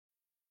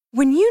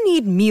When you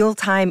need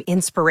mealtime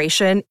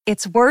inspiration,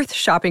 it's worth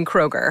shopping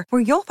Kroger,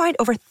 where you'll find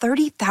over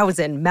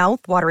 30,000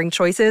 mouth-watering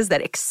choices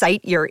that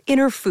excite your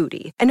inner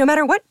foodie. And no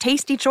matter what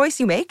tasty choice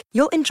you make,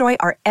 you'll enjoy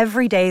our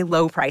everyday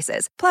low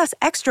prices, plus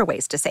extra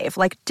ways to save,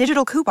 like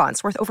digital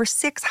coupons worth over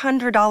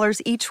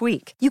 $600 each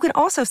week. You can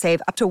also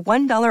save up to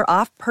 $1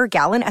 off per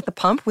gallon at the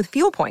pump with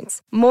fuel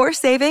points. More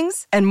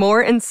savings and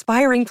more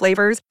inspiring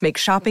flavors make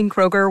shopping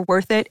Kroger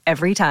worth it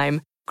every time.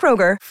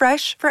 Kroger,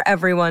 fresh for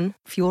everyone.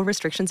 Fuel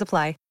restrictions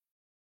apply.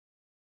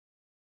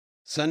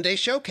 Sunday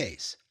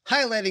Showcase,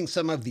 highlighting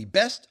some of the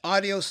best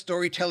audio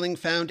storytelling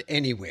found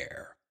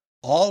anywhere.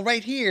 All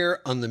right here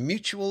on the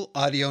Mutual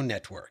Audio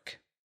Network.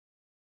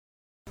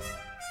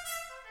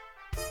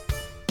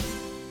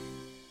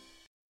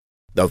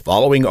 The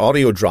following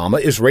audio drama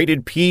is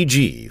rated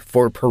PG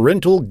for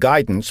parental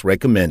guidance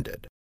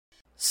recommended.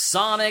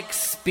 Sonic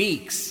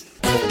Speaks.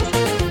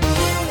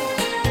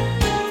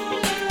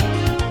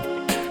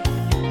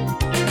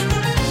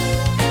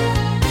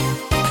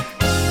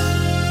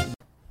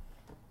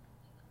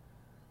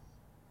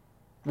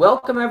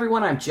 Welcome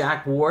everyone, I'm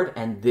Jack Ward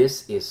and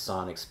this is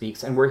Sonic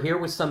Speaks, and we're here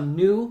with some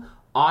new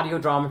audio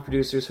drama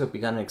producers who have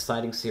begun an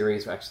exciting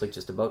series. We're actually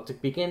just about to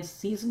begin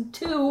season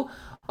 2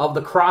 of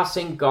the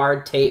Crossing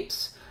Guard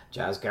tapes.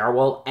 Jazz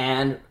Garewal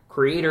and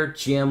creator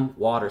Jim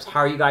Waters. How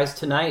are you guys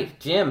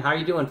tonight? Jim, how are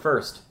you doing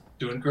first?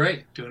 Doing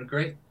great.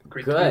 Great.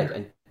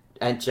 Good.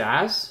 And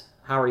Jazz,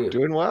 how are you?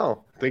 Doing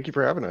well. Thank you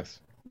for having us.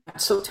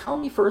 So tell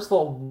me first of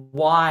all,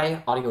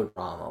 why audio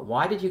drama?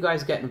 Why did you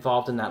guys get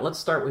involved in that? Let's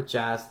start with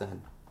Jazz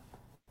then.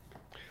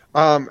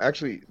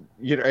 Actually,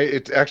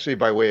 it's actually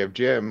by way of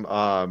Jim.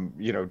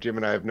 Jim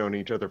and I have known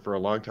each other for a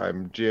long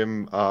time.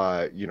 Jim,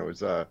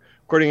 is a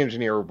recording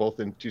engineer. We're both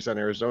in Tucson,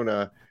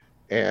 Arizona,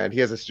 and he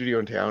has a studio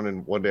in town.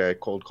 And one day I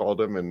cold called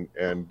him and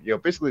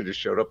basically just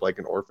showed up like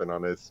an orphan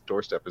on his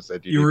doorstep and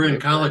said, "You were in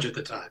college at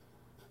the time."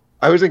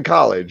 I was in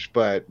college,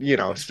 but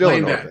still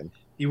an orphan.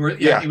 He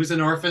was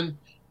an orphan,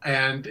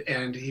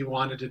 and he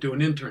wanted to do an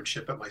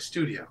internship at my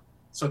studio.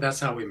 So that's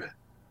how we met.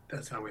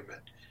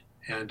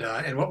 And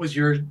what was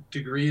your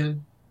degree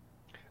in?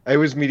 I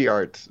was media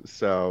arts, and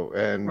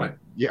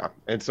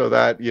so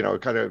that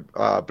kind of.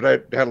 But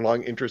I had a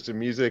long interest in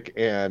music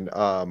and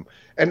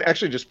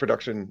actually just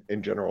production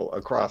in general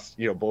across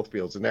both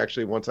fields. And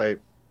actually, once I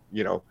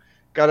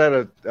got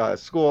out of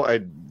school, I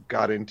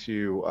got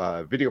into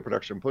video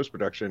production, post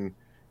production,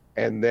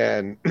 and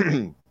then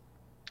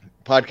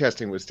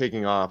podcasting was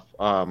taking off.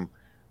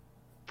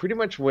 Pretty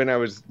much when I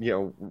was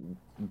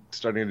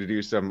starting to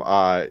do some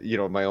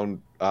my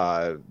own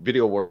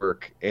video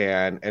work,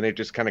 and it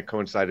just kind of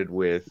coincided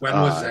with when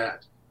was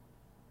that?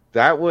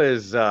 That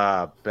was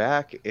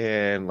back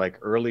in like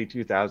early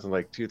 2000,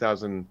 like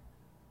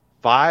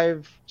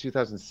 2005,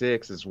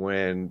 2006 is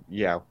when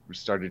we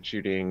started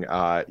shooting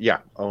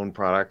own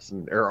products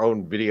and our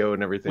own video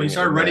and everything. Well, you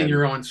started writing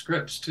your own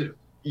scripts too.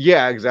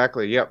 Yeah,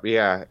 exactly. Yep.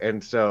 Yeah.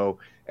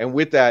 And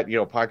with that,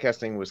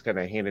 podcasting was kind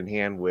of hand in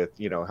hand with,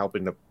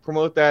 helping to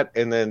promote that.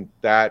 And then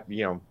that,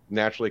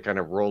 naturally kind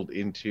of rolled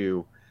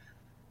into,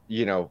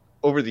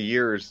 over the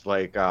years,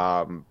 like,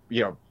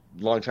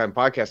 longtime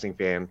podcasting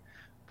fan,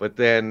 but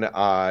then,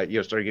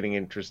 started getting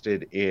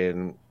interested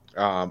in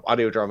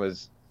audio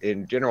dramas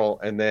in general.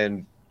 And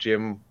then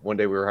Jim, one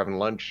day we were having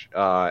lunch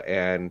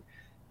and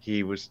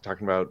he was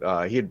talking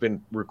about, he had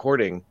been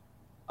recording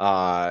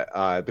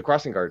the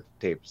Crossing Guard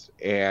tapes,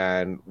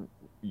 and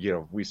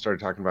we started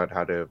talking about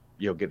how to,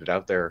 get it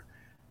out there.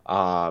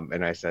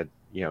 And I said,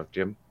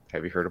 Jim,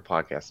 have you heard of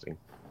podcasting?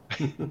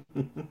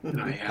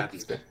 No, I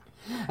hadn't.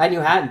 And you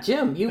hadn't,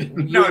 Jim.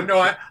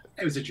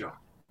 It was a joke.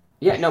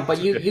 Yeah, no,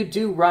 but you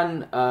do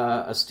run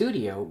a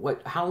studio.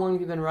 How long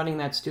have you been running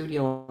that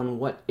studio, and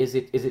what is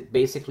it? Is it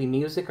basically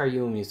music? Are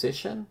you a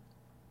musician?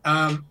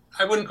 I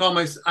wouldn't call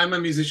I'm a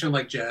musician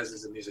like Jazz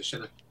is a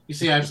musician. You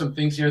see, I have some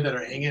things here that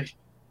are hanging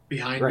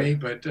behind me,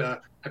 but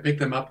I pick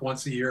them up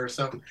once a year or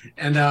so.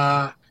 And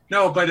I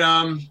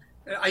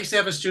used to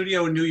have a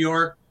studio in New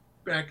York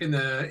back in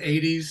the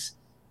 80s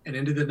and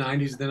into the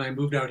 90s. Then I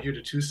moved out here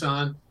to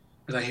Tucson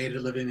because I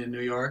hated living in New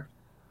York.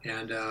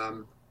 And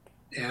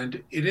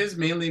it is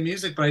mainly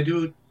music, but I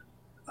do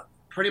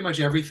pretty much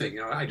everything.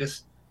 I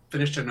just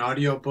finished an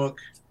audio book,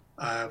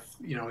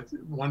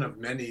 one of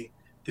many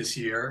this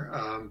year.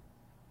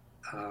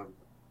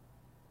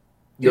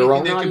 Your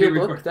own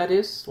audiobook, that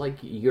is? Like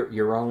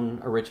your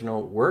own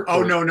original work?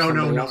 Oh,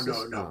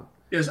 no.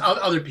 There's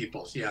other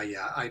people's. Yeah.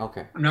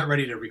 Okay. I'm not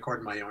ready to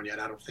record my own yet.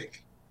 I don't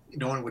think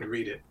no one would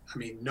read it. I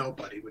mean,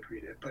 nobody would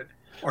read it. But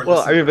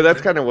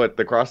that's kind of what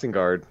the Crossing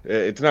Guard.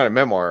 It's not a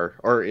memoir,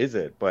 or is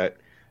it? But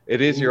it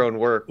is your own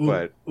work.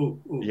 Yeah.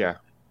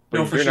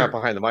 But you're not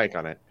behind the mic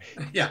on it.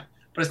 Yeah,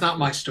 but it's not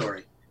my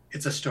story.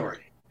 It's a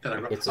story that I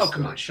wrote.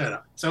 Come on, shut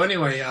up. So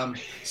anyway,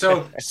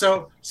 so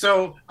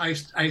I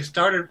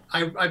started.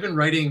 I've been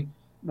writing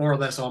more or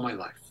less all my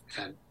life,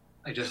 and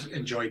I just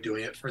enjoy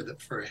doing it for the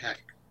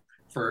heck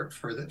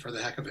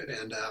of it.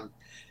 And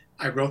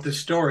I wrote this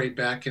story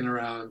back in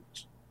around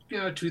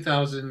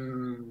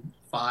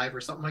 2005 or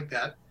something like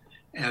that,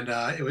 and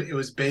it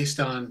was based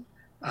on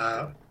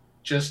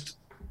just,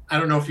 I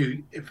don't know if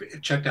you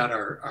checked out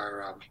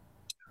our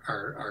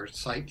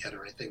site yet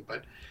or anything,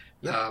 but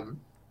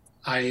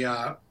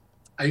I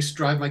I used to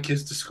drive my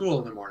kids to school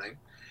in the morning,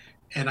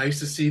 and I used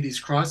to see these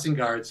crossing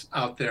guards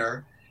out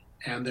there,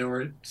 and there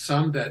were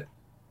some that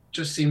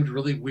just seemed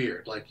really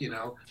weird, like,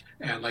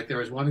 and like there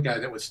was one guy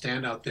that would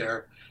stand out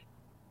there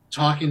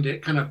talking to,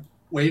 kind of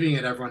waving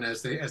at everyone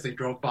as they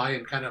drove by,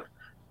 and kind of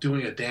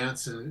doing a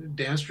dance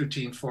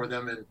routine for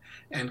them,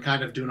 and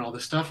kind of doing all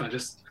this stuff. And I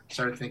just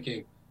started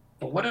thinking,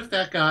 well, what if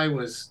that guy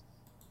was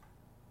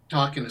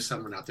talking to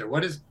someone out there? Who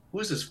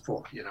is this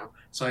for?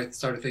 So I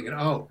started thinking,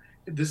 oh,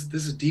 this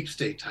is deep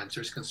state times.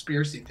 There's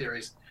conspiracy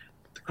theories.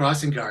 The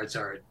crossing guards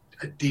are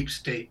a deep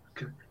state,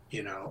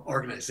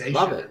 organization.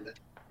 Love it.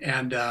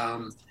 And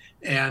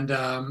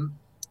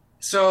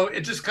so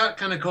it just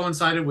kind of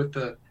coincided with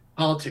the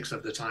politics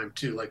of the time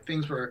too. Like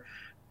things were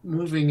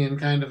moving in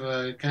kind of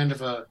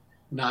a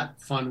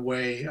not fun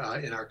way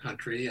in our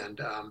country, and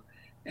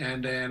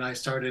then I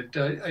started.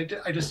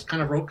 I just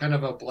kind of wrote kind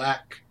of a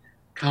black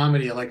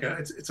comedy. Like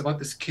it's about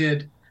this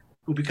kid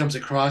who becomes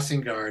a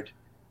crossing guard.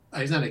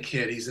 He's not a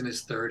kid; he's in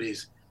his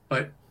 30s,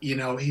 but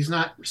he's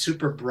not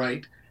super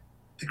bright.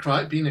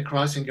 Being a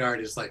crossing guard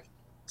is like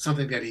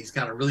something that he's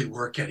got to really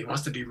work at. He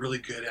wants to be really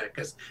good at,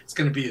 because it's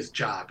going to be his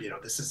job.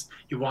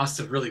 He wants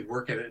to really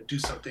work at it and do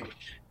something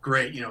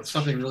great.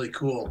 Something really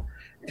cool,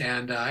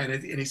 and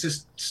he's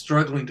just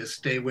struggling to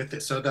stay with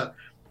it. So the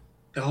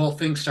whole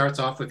thing starts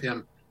off with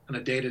him on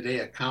a day-to-day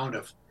account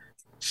of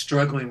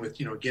struggling with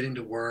getting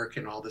to work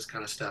and all this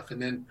kind of stuff,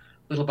 and then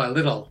little by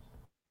little,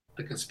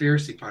 the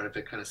conspiracy part of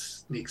it kind of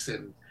sneaks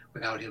in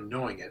without him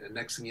knowing it, and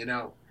next thing you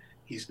know,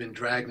 he's been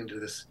dragged into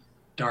this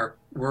dark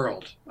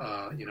world.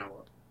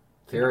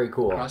 Very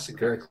cool.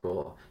 Very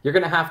cool. You're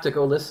going to have to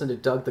go listen to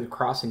Doug the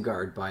Crossing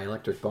Guard by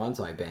Electric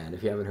Bonsai Band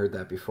if you haven't heard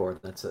that before.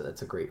 That's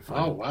a great fun.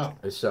 Oh wow.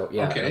 So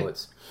yeah, okay.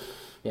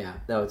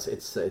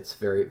 It's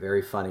very,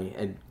 very funny.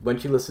 And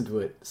once you listen to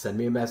it, send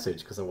me a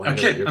message, because I want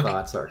to know what your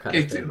thoughts are. Kind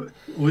of thing.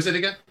 Who is it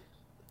again?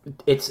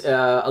 It's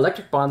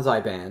Electric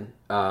Bonsai Band,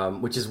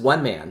 which is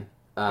one man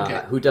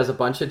who does a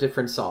bunch of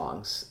different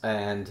songs,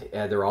 and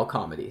they're all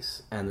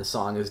comedies. And the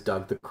song is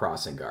Doug the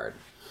Crossing Guard.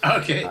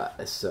 Okay.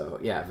 So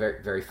yeah,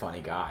 very, very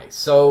funny guy.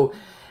 So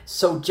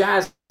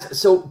Jazz.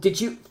 So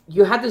did you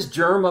had this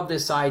germ of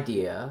this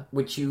idea,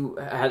 which you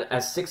had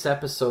as 6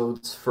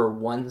 episodes for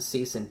one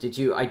season? Did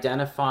you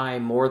identify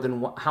more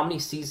than how many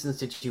seasons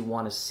did you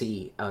want to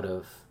see out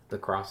of the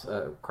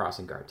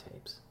Crossing Guard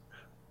tapes?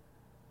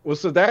 Well,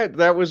 so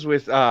that was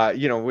with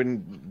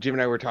when Jim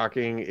and I were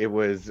talking, it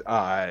was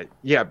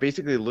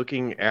basically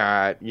looking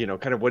at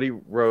kind of what he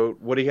wrote,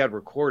 what he had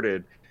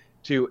recorded,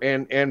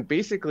 and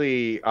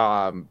basically it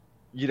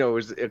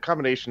was a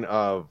combination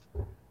of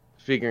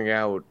figuring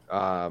out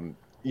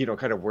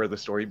kind of where the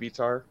story beats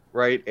are,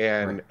 right,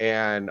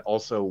 and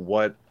also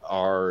what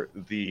are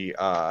the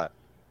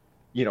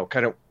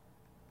kind of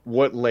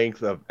what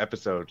length of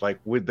episode, like,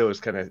 would those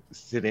kind of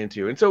sit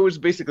into. And so it was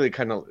basically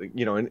kind of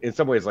in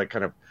some ways like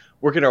kind of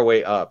working our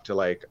way up to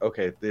like,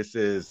 okay, this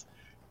is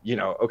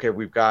okay,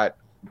 we've got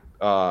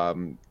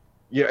I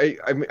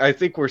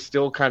think we're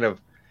still kind of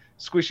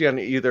squishy on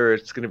either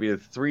it's going to be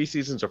 3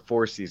 seasons or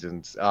 4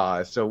 seasons.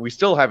 So we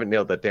still haven't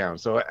nailed that down.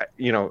 So,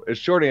 a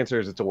short answer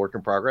is it's a work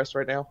in progress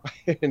right now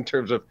in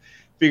terms of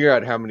figuring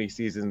out how many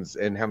seasons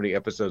and how many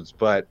episodes.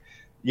 But,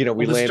 we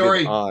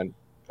landed on.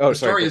 Oh, the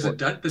story isn't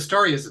done. The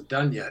story isn't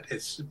done yet.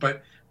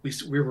 But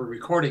we were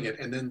recording it,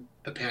 and then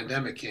the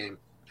pandemic came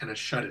and it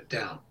shut it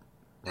down.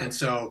 Right. And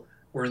so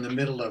we're in the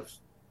middle of.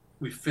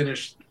 We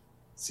finished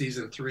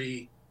season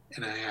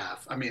 3.5.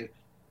 I mean.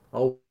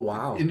 Oh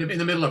wow! In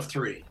the middle of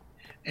 3.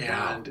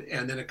 And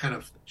then it kind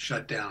of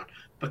shut down,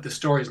 but the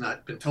story's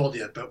not been told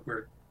yet. But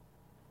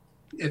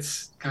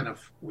it's kind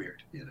of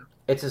weird,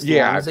 It's as long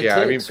as it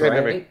takes,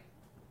 right?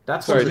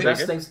 That's one of the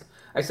best things.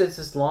 I said it's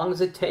as long as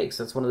it takes.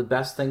 That's one of the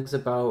best things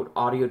about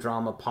audio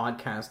drama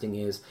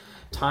podcasting is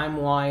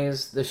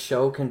time-wise, the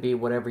show can be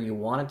whatever you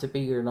want it to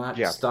be. You're not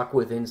stuck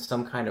within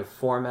some kind of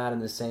format in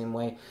the same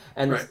way.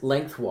 And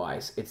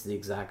length-wise, it's the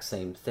exact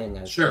same thing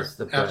as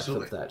the breadth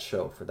of that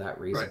show for that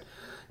reason. Right.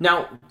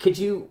 Now, could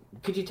you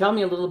tell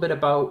me a little bit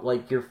about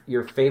like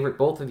your favorite?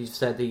 Both of you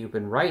said that you've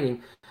been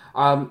writing.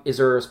 Is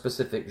there a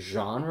specific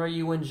genre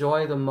you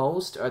enjoy the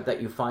most, or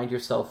that you find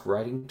yourself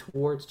writing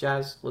towards,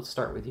 Jazz? Let's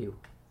start with you.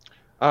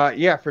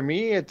 For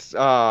me, it's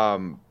I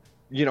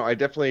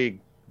definitely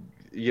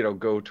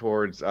go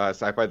towards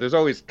sci-fi. There's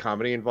always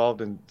comedy involved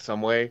in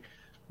some way,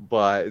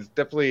 but it's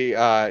definitely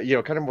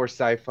kind of more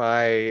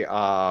sci-fi.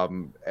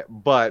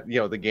 But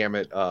the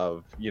gamut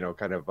of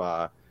kind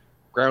of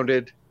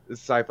grounded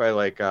sci-fi,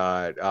 like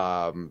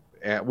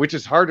which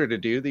is harder to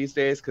do these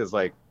days because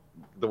like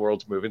the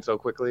world's moving so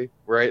quickly,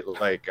 right?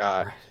 Like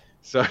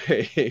so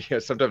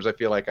sometimes I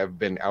feel like I've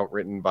been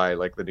outwritten by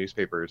like the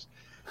newspapers,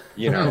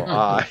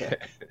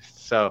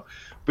 so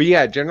but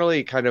yeah,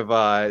 generally kind of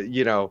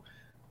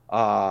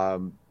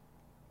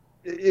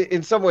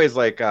in some ways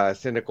like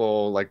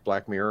cynical, like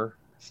Black Mirror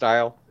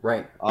style,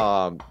 right?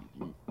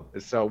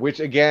 So, which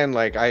again,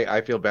 like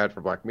I feel bad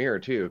for Black Mirror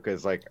too,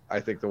 because like I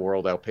think the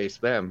world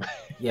outpaced them.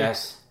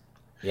 Yes.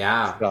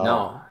 Yeah. So,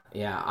 No.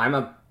 Yeah. I'm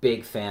a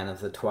big fan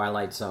of the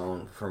Twilight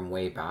Zone from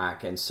way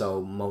back, and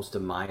so most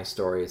of my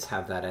stories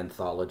have that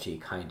anthology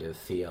kind of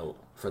feel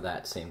for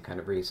that same kind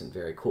of reason.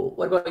 Very cool.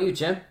 What about you,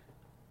 Jim?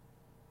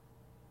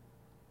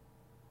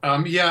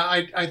 Yeah,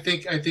 I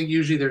think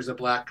usually there's a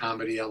black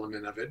comedy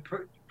element of it.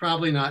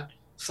 Probably not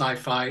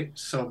sci-fi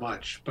so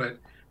much, but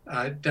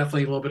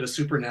definitely a little bit of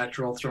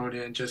supernatural thrown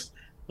in, just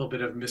a little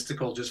bit of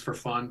mystical, just for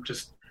fun,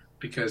 just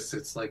because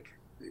it's like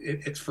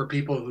it's for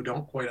people who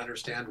don't quite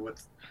understand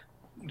what,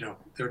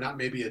 they're not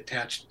maybe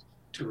attached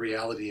to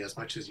reality as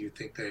much as you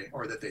think they,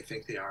 or that they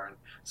think they are, and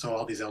so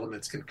all these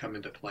elements can come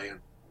into play, and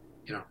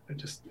it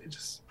just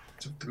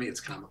to me it's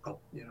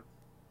comical.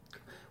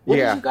 What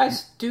did yeah. you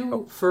guys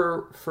do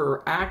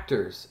for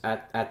actors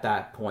at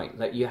that point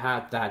that you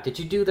had that? Did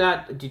you do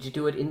that? Did you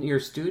do it in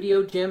your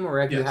studio, Jim, or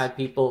have you Yes. had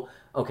people?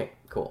 Okay,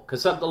 cool.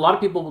 Because a lot of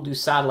people will do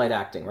satellite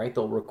acting, right?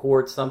 They'll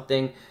record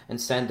something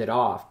and send it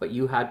off, but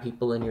you had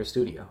people in your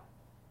studio.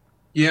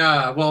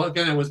 Yeah, well,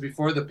 again, it was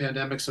before the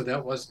pandemic, so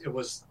it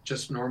was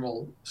just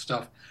normal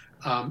stuff.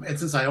 And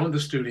since I own the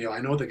studio, I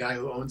know the guy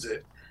who owns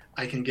it.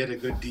 I can get a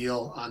good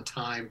deal on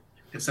time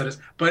instead of.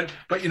 But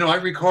I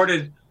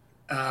recorded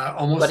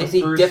almost But the is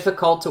he first.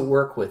 difficult to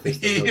work with? Is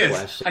He the real is.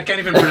 question. I can't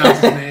even pronounce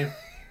his name.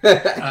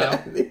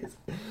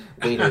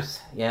 Waiters,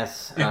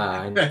 yes,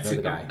 I know That's the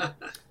it. guy.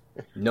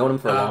 Known him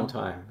for a long Um,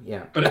 time.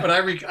 Yeah. but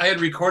I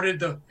had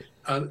recorded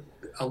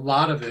a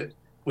lot of it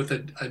with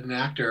an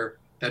actor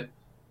that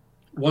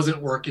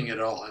wasn't working at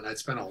all, and I'd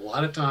spent a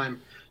lot of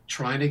time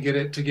trying to get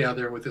it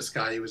together with this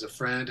guy. He was a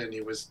friend, and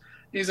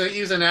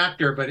he's an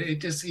actor, but he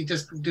just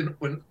didn't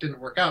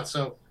work out.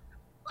 So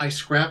I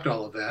scrapped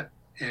all of that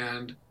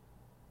and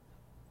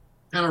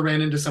kind of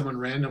ran into someone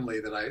randomly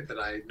that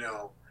I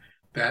know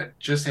that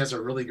just has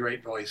a really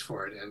great voice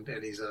for it, and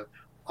he's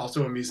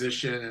also a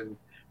musician and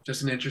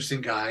just an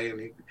interesting guy.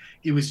 And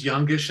he was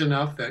youngish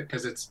enough that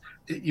because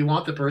you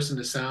want the person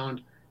to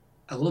sound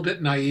a little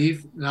bit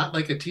naive, not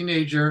like a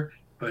teenager,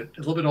 but a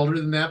little bit older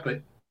than that,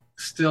 but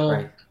still,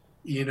 Right,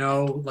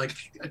 like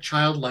a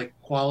childlike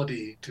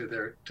quality to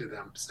them.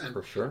 And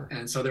for sure.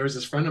 and so there was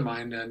this friend of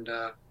mine, and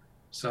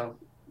so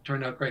it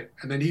turned out great.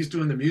 And then he's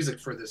doing the music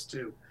for this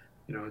too.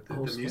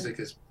 Oh, The sweet. music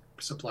is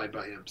supplied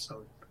by him,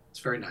 so it's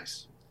very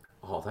nice.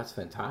 Oh, that's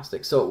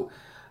fantastic. So,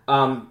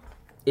 um,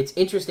 it's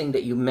interesting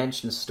that you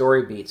mentioned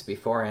story beats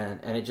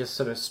beforehand, and it just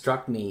sort of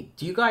struck me.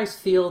 Do you guys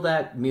feel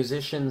that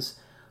musicians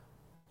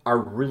are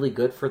really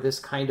good for this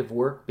kind of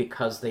work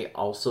because they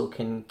also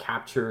can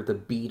capture the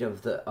beat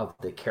of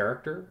the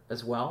character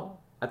as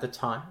well at the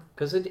time?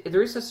 Because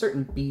there is a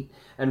certain beat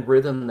and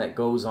rhythm that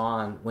goes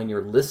on when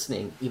you're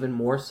listening, even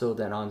more so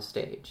than on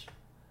stage.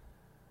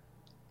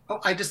 Oh,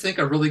 I just think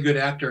a really good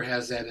actor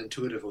has that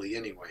intuitively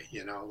anyway,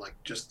 like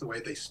just the way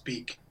they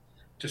speak,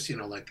 just,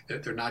 like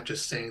they're not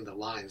just saying the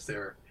lines,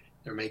 they're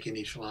making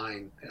each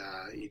line,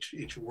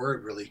 each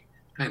word really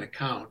kind of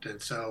count.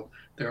 And so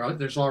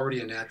there's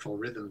already a natural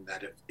rhythm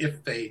that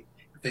if they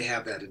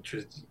have that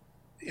interest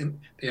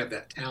they have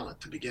that talent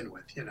to begin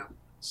with.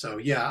 So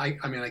yeah,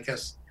 I mean, I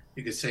guess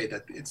you could say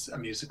that it's a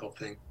musical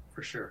thing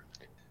for sure.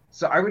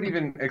 So I would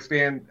even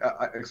expand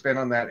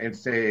on that and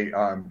say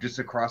just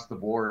across the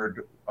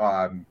board,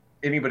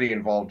 anybody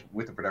involved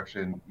with the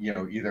production,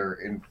 either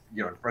in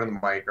front of the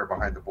mic or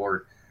behind the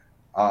board,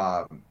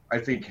 I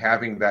think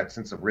having that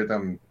sense of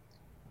rhythm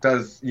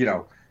does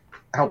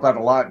help out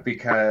a lot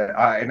because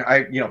and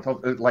I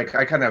felt like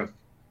I kind of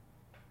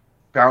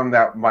found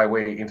that my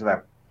way into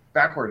that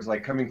backwards,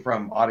 like coming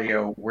from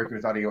audio, working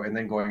with audio, and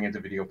then going into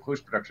video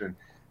post production.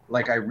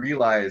 Like I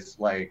realized,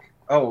 like,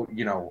 oh,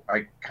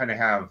 I kind of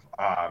have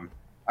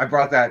I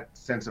brought that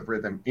sense of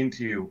rhythm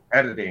into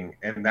editing,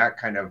 and that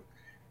kind of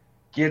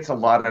gets a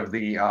lot of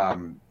the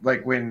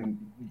like when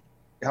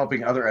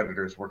helping other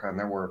editors work on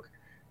their work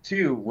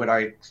too. What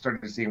I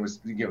started to see was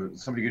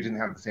somebody who didn't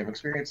have the same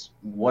experience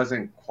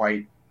wasn't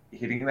quite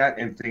hitting that,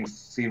 and things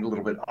seemed a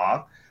little bit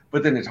off.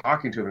 But then in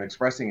talking to them and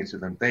expressing it to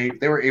them, they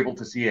were able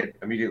to see it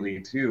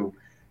immediately too,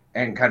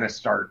 and kind of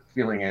start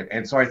feeling it.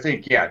 And so I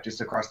think, yeah,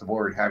 just across the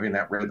board having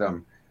that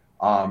rhythm,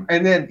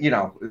 and then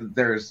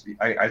there's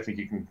I think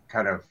you can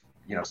kind of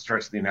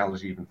stretch the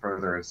analogy even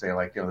further and say,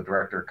 like, the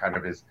director kind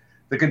of is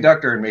the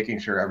conductor and making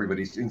sure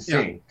everybody's in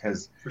sync,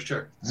 because For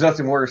sure. there's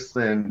nothing worse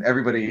than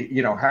everybody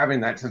having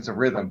that sense of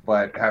rhythm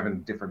but having a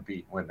different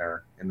beat when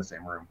they're in the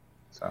same room.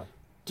 So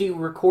Do you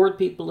record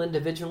people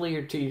individually,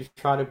 or do you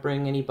try to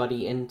bring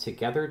anybody in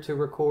together to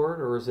record,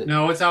 or is it?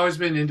 No, it's always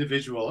been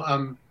individual.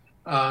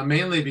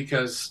 Mainly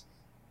because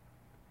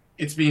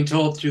it's being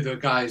told through the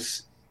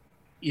guy's,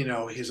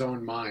 his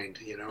own mind.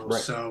 Right.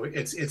 So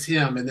it's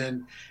him, and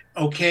then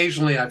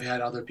occasionally I've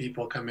had other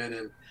people come in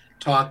and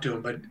talk to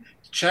him, but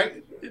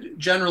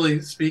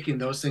generally speaking,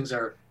 those things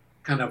are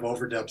kind of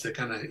overdubs that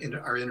kind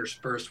of are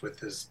interspersed with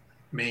his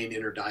main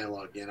inner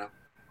dialogue.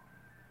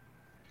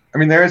 I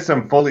mean, there is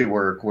some Foley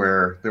work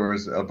where there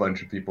was a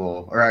bunch of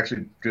people, or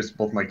actually just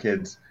both my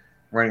kids,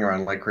 running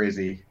around like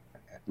crazy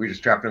we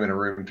just trapped him in a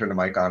room, turned the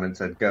mic on, and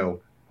said go.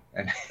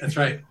 And That's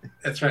right.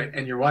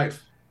 And your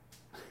wife.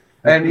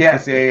 And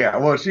yes, yeah.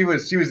 Well, she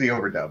was the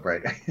overdub,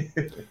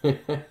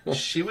 right?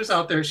 She was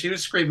out there. She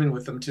was screaming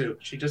with them too.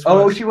 She just.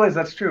 She was.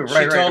 That's true.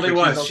 Right. She totally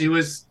was. She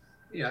was.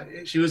 Yeah,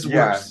 she was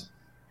worse.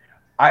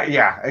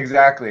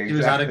 Exactly. She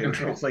was out of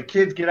control. It's like,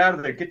 kids, get out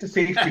of there, get to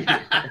safety.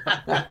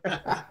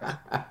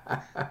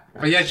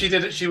 But yeah, she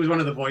did it. She was one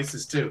of the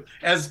voices too,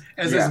 as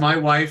is my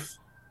wife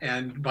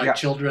and my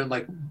children.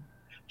 Like,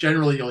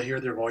 generally, you'll hear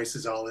their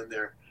voices all in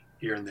there,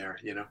 here and there.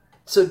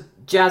 So,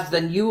 Jazz,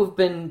 then you have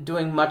been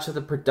doing much of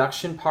the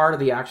production part of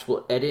the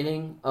actual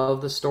editing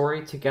of the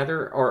story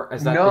together, or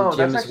has that been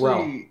Jim as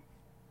well?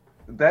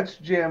 That's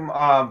Jim.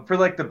 For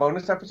like the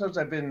bonus episodes,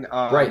 I've been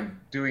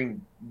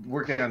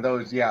working on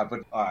those. Yeah,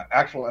 but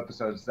actual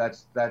episodes,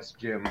 that's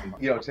Jim.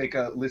 Take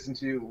a listen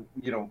to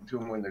to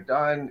them when they're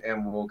done,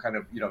 and we'll kind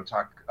of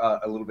talk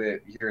a little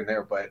bit here and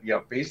there. But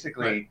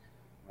basically,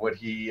 what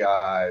he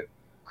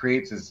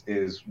creates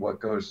is what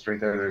goes straight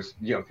there. There's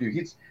a few.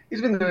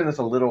 He's been doing this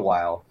a little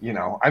while.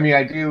 I mean,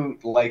 I do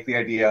like the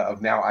idea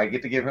of now I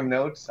get to give him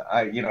notes.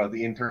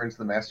 The intern's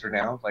the master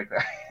now, like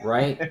that.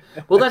 Right.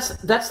 Well,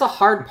 that's the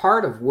hard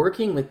part of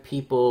working with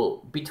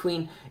people.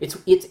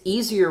 It's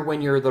easier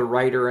when you're the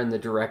writer and the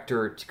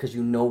director because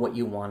you know what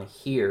you want to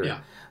hear. Yeah.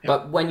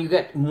 But when you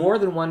get more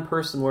than one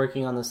person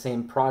working on the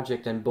same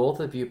project and both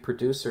of you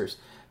producers,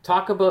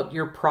 talk about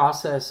your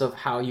process of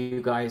how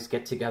you guys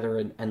get together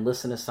and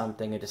listen to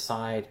something and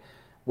decide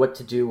what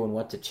to do and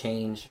what to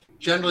change.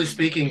 Generally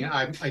speaking,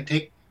 I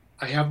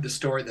have the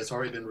story that's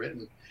already been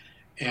written,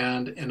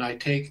 and I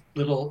take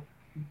little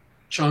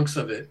chunks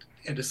of it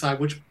and decide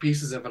which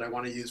pieces of it I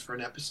want to use for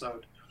an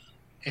episode.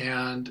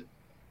 And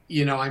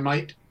I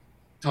might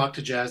talk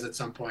to Jazz at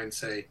some point and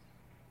say,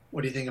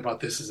 what do you think about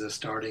this as a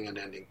starting and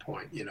ending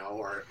point,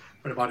 or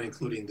what about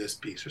including this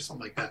piece or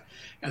something like that?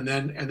 And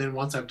then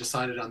once I've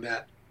decided on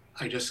that,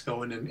 I just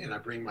go in and I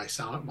bring my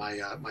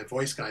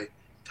voice guy,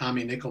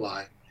 Tommy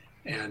Nikolai,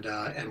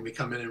 and we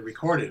come in and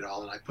record it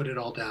all, and I put it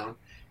all down,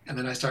 and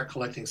then I start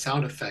collecting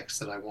sound effects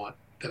that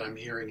I'm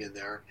hearing in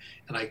there,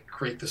 and I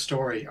create the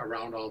story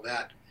around all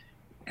that.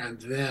 And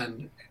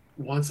then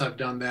once I've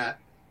done that,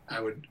 I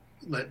would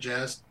let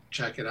Jazz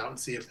check it out and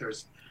see if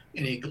there's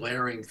any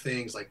glaring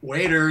things like,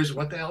 waiters,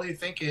 what the hell are you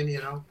thinking?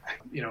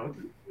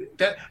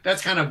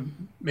 That's kind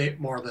of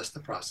more or less the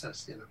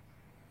process.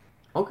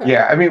 Okay.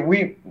 Yeah, I mean,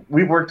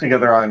 we worked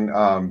together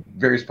on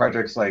various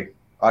projects like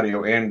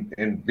audio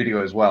and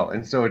video as well,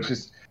 and so it's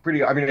just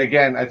pretty. I mean,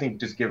 again, I think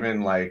just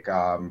given like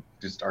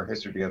just our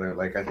history together,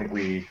 like I think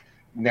we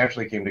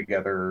naturally came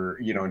together,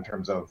 in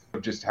terms of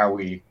just how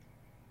we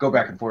go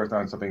back and forth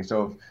on something.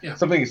 So if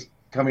something's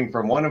coming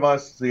from one of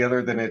us to the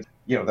other, then it's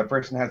that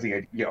person has the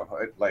idea.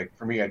 Like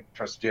for me, I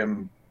trust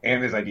Jim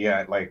and his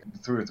idea like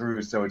through and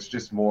through. So it's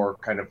just more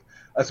kind of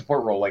a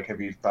support role. Like, have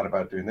you thought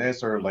about doing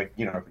this, or like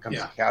if it comes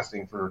to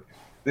casting for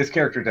this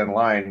character down the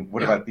line,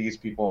 what about these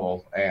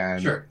people?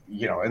 And sure.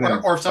 And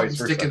then or if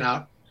something's sticking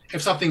out.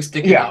 If something's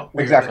sticking out,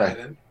 exactly. That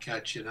I didn't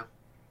catch,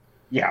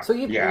 Yeah. So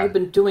you've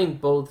been doing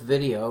both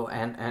video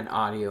and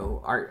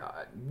audio.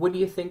 What do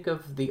you think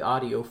of the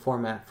audio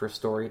format for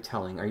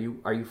storytelling?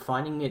 Are you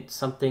finding it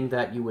something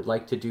that you would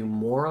like to do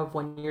more of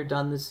when you're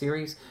done this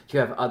series? Do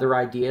you have other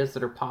ideas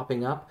that are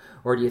popping up,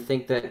 or do you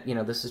think that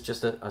this is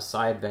just a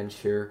side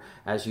venture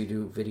as you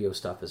do video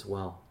stuff as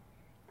well?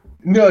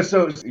 No,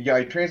 so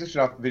I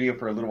transitioned off video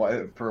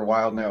for a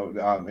while now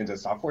into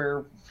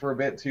software for a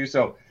bit too.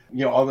 So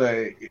all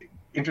the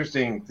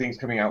interesting things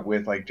coming out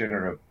with like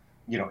generative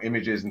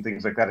images and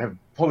things like that have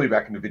pulled me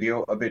back into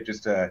video a bit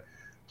just to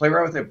play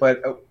around with it.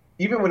 But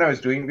even when I was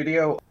doing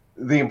video,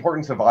 the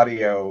importance of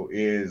audio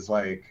is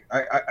like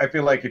I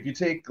feel like if you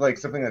take like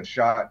something that's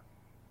shot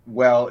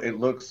well, it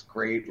looks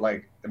great,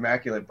 like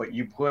immaculate, but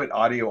you put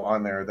audio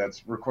on there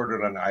that's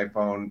recorded on an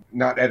iPhone,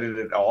 not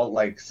edited at all,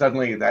 like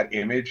suddenly that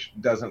image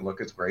doesn't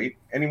look as great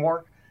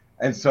anymore.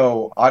 And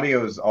so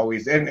audio is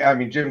always, and I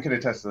mean, Jim can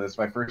attest to this.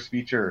 My first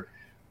feature,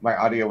 my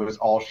audio was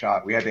all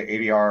shot. We had to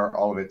ADR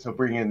all of it. So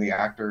bring in the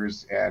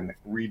actors and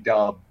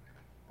redub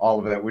all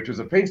of it, which was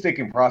a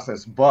painstaking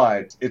process,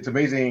 but it's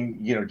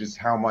amazing, just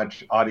how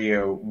much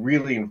audio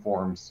really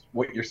informs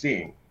what you're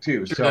seeing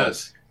too. Sure so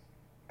does.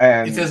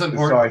 And it's as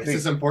important. So it's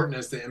as important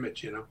as the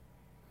image,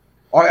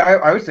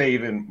 I would say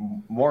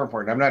even more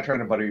important. I'm not trying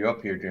to butter you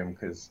up here, Jim,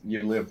 because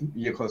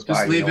you're close by.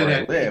 Just leave it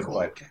at live, equal.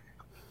 But okay.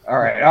 All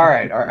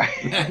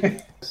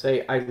right.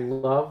 Say, I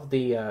love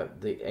the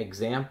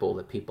example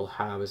that people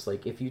have is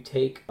like if you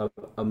take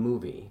a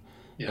movie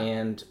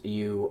and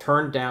you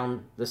turn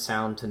down the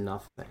sound to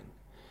nothing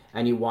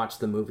and you watch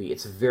the movie,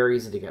 it's very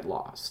easy to get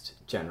lost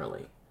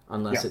generally,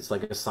 unless it's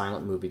like a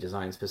silent movie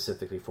designed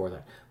specifically for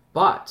that.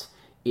 But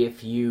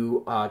if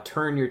you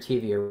turn your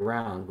TV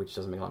around, which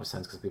doesn't make a lot of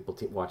sense because people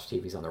watch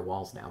TVs on their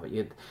walls now, but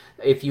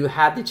if you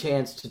had the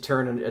chance to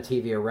turn a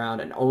TV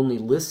around and only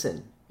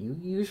listen, you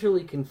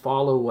usually can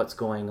follow what's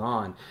going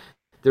on.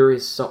 There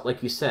is, so,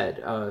 like you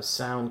said,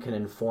 sound can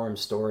inform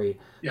story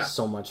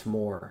so much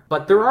more.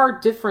 But there are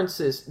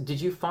differences.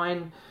 Did you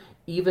find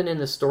even in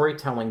the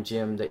storytelling,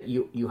 Jim, that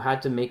you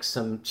had to make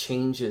some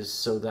changes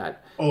so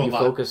that Oh, a you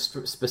lot.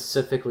 focused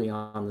specifically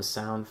on the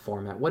sound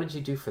format. What did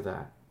you do for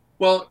that?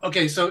 Well,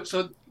 okay, so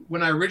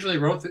when I originally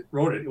wrote it,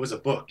 it was a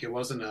book. It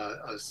wasn't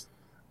a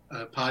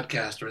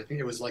podcast or anything.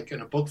 It was like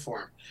in a book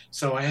form.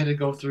 So I had to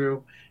go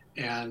through,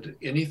 and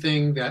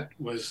anything that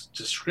was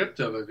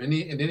descriptive of in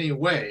any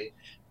way,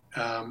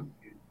 um,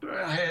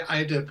 I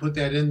had to put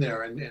that in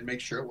there and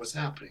make sure it was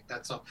happening.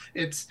 That's all.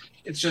 It's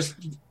just,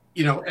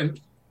 and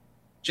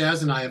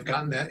Jazz and I have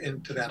gotten that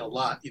into that a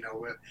lot,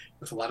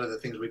 with a lot of the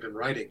things we've been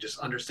writing, just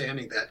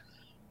understanding that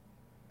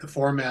the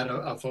format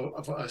of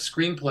a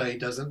screenplay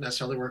doesn't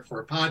necessarily work for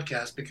a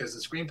podcast, because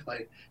the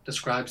screenplay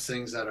describes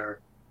things that are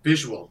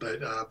visual,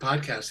 but a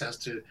podcast has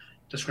to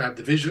describe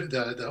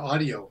the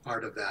audio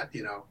part of that,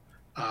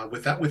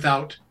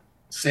 without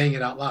saying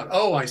it out loud.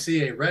 Oh, I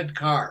see a red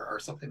car or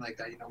something like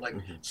that.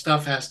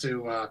 Stuff has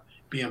to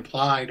be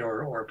implied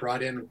or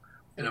brought in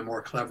a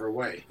more clever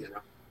way.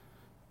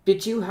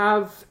 Did you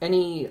have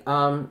any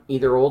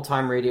either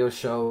old-time radio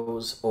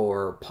shows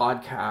or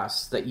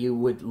podcasts that you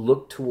would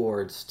look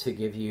towards to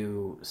give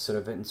you sort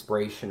of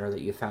inspiration, or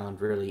that you found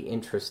really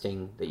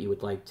interesting that you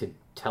would like to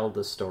tell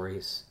the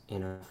stories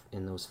in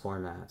those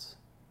formats?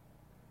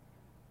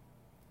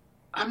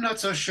 I'm not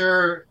so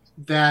sure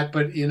that,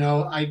 but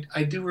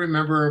I do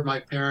remember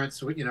my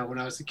parents. When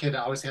I was a kid,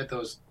 I always had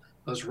those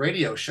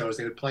radio shows.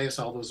 They would play us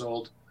all those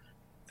old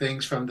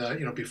things from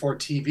the before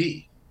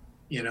TV.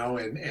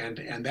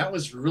 And that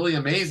was really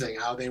amazing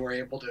how they were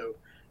able to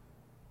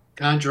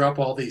conjure up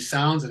all these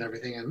sounds and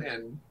everything,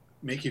 and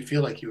make you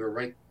feel like you were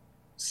right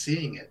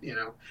seeing it,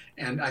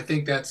 and I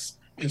think that's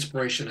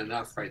inspiration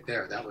enough right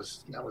there. That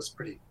was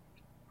pretty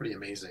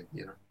amazing.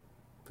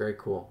 Very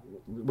cool.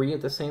 Were you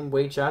the same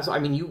way, Jazz? I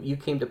mean, you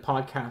came to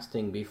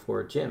podcasting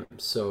before Jim,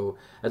 so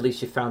at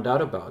least you found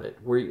out about it.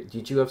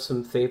 Did you have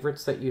some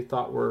favorites that you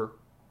thought were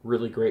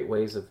really great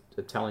ways of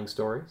telling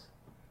stories?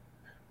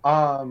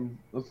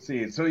 Let's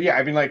see. So yeah,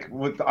 I mean, like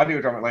with the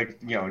audio drama, like,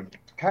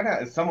 kind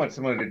of somewhat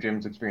similar to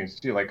Jim's experience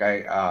too. Like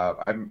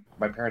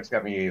my parents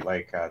got me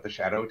like the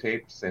Shadow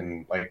tapes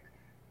and like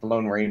the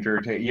Lone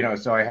Ranger tape,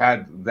 so I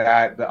had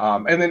that.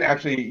 And then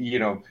actually,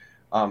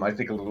 I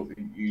think a little,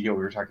 we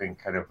were talking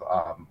kind of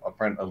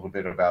upfront a little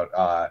bit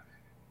about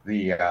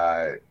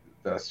the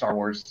Star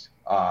Wars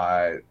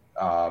audio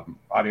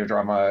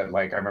drama.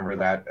 Like I remember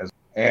that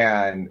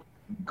and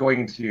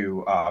going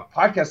to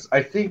podcasts.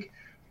 I think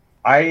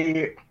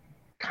I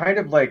kind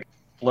of like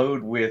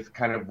flowed with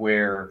kind of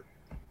where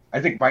I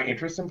think my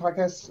interest in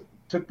podcasts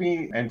took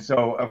me. And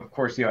so, of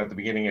course, at the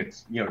beginning,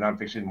 it's,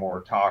 nonfiction,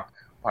 more talk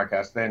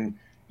podcast. Then,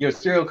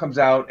 Serial comes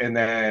out, and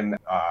then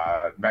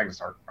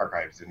Magnus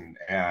Archives.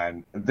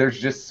 And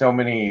there's just so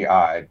many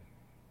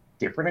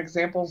different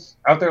examples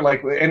out there.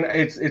 Like, and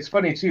it's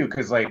funny, too,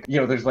 because, like,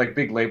 there's, like,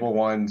 big label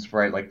ones,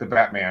 right? Like the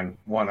Batman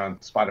one on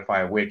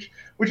Spotify, which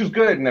is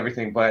good and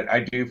everything. But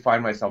I do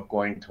find myself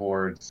going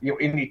towards,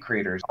 indie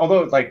creators.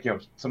 Although, like,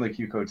 some of the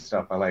Q Code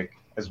stuff I like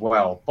as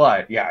well.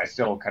 But, yeah, I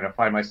still kind of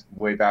find my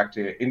way back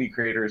to indie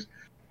creators.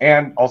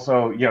 And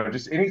also,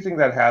 just anything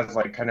that has,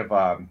 like, kind of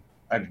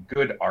a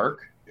good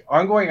arc.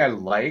 Ongoing I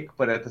like,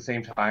 but at the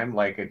same time,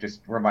 like, it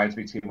just reminds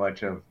me too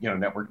much of,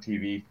 network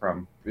TV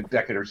from a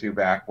decade or two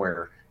back,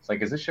 where it's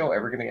like, is this show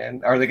ever going to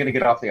end? Are they going to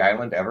get off the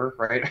island ever?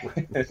 Right.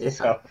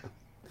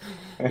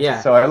 Yeah.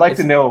 So I like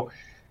to know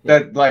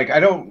that, like, I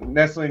don't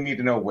necessarily need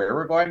to know where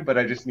we're going, but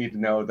I just need to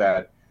know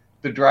that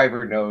the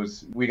driver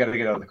knows we got to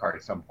get out of the car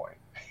at some point.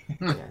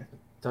 Yeah.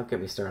 Don't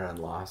get me started on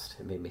Lost.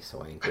 It made me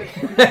so angry.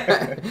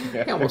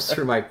 I almost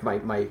threw my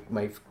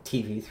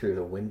TV through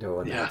the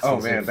window. Yeah.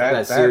 Oh man,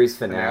 that series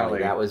finale.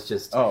 That was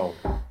just. Oh.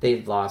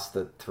 They lost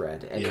the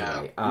thread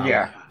anyway.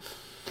 Yeah.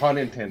 Pun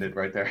intended,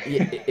 right there.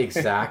 Yeah,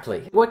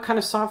 exactly. What kind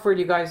of software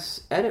do you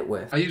guys edit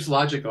with? I use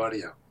Logic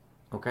Audio.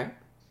 Okay.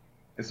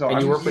 So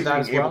and you work with that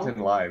as well? Ableton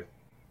Live.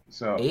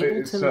 So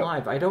Ableton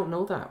Live. I don't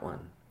know that one.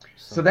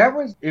 So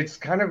it's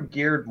kind of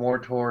geared more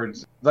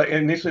towards, like,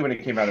 initially when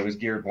it came out, it was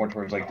geared more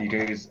towards like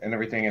DJs and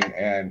everything,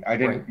 and I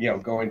didn't,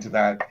 go into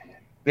that.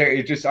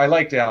 I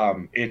liked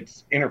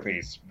its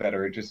interface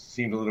better. It just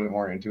seemed a little bit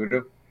more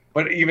intuitive.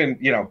 But even,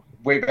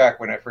 way back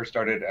when I first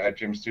started at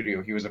Jim's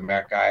studio, he was a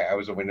Mac guy, I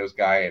was a Windows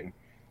guy, and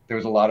there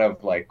was a lot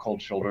of like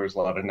cold shoulders, a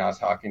lot of nos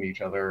hawking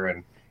each other,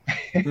 and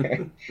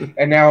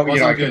and now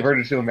I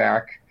converted to a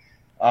Mac.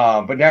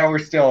 But now we're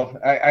still,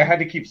 I had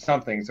to keep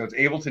something. So it's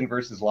Ableton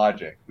versus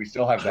Logic. We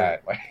still have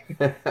that.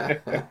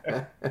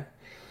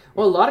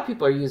 Well, a lot of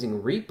people are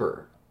using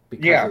Reaper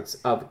because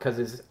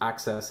it's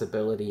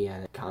accessibility,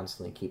 and it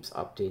constantly keeps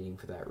updating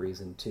for that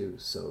reason too.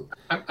 So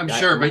I'm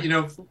sure, but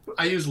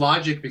I use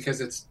Logic because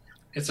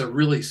it's a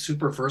really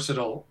super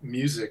versatile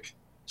music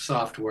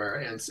software,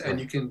 and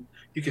you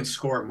can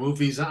score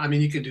movies. I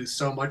mean, you can do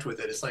so much with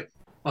it. It's like,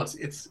 well,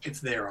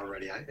 it's there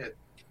already.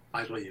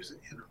 Might as well use it.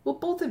 Well,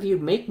 both of you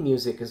make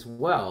music as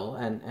well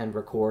and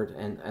record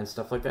and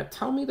stuff like that.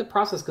 Tell me the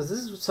process, because this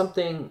is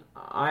something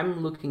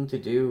I'm looking to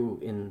do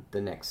in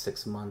the next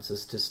 6 months,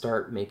 is to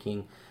start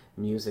making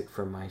music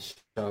for my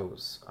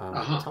shows.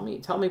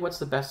 Tell me what's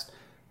the best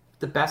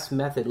the best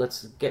method?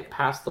 Let's get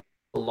past the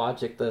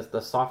logic, the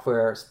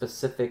software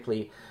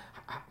specifically.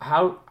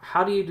 How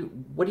do you do?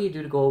 What do you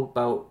do to go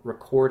about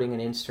recording an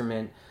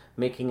instrument,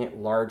 making it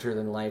larger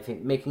than life,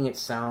 making it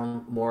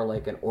sound more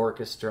like an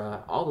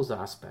orchestra? All those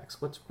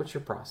aspects. What's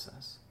your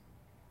process?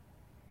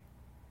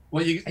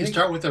 Well, you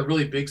start with a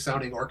really big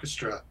sounding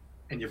orchestra,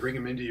 and you bring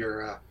them into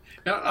your.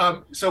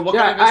 So what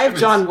Yeah, kind of I have instruments?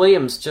 John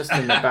Williams just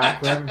in the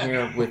background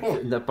here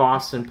with the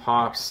Boston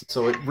Pops,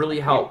 so it really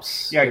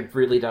helps. Yeah, It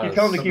really does. You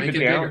tell him to So keep make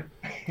it it down.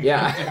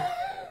 Yeah.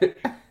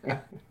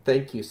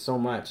 Thank you so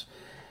much.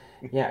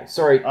 Yeah,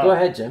 sorry. Go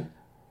ahead, Jim.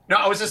 No,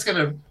 I was just going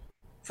to,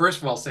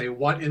 first of all, say,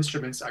 what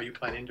instruments are you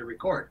planning to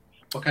record?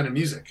 What kind of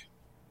music?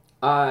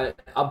 A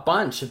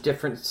bunch of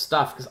different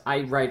stuff because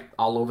I write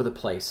all over the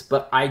place.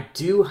 But I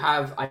do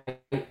have I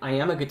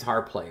am a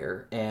guitar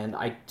player and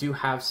I do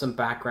have some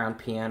background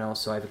piano,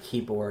 so I have a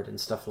keyboard and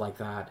stuff like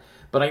that.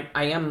 But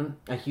I am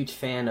a huge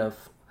fan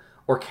of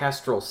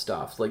orchestral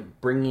stuff,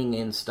 like bringing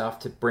in stuff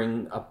to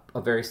bring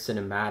a very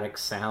cinematic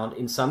sound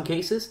in some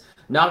cases,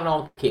 not in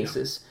all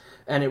cases.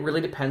 And it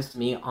really depends to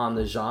me on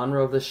the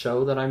genre of the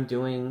show that I'm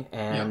doing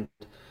and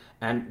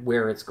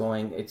where it's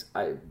going.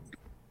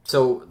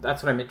 So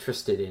that's what I'm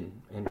interested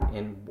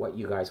in what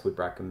you guys would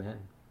recommend.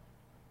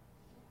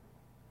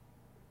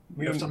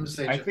 You have something to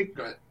say, I Jim? think,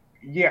 Go ahead.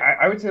 yeah,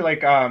 I would say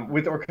like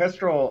with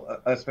orchestral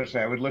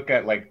especially, I would look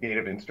at like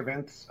native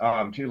instruments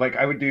too. Like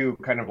I would do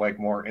kind of like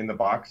more in the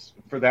box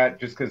for that,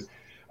 just because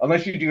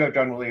unless you do have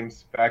John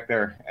Williams back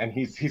there and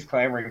he's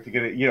clamoring to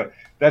get it,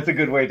 that's a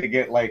good way to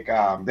get like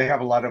they have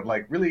a lot of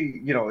like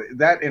really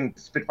that and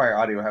Spitfire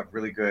Audio have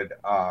really good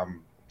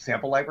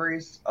sample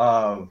libraries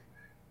of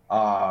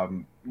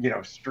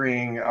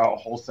string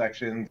whole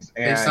sections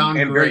They sound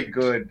and very great.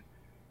 good.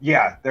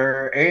 Yeah,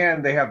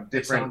 they have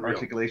different sound real.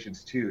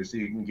 articulations too, so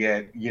you can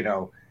get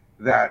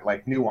that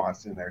like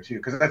nuance in there too.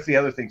 Because that's the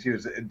other thing too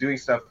is doing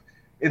stuff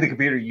in the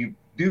computer. You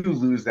do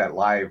lose that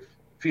live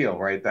feel,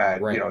 right?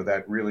 That Right.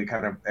 that really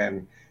kind of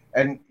and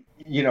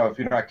if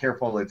you're not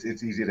careful, it's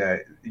easy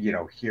to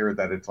hear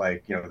that it's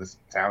like this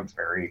sounds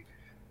very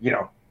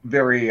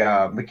very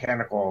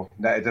mechanical.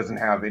 That it doesn't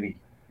have any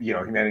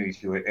humanity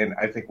to it. And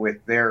I think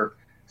with their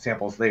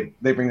samples, they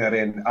bring that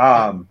in.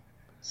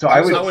 So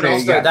I would say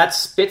also, that's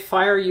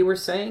Spitfire you were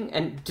saying,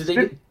 and do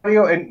they?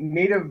 audio and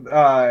native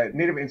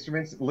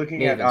instruments. Looking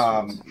Native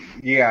at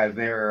instruments.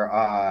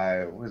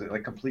 their was it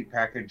like complete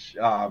package?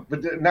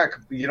 But not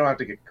you don't have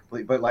to get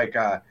complete, but like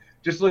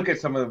just look at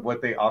some of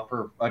what they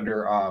offer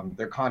under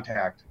their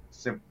Contact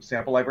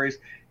sample libraries,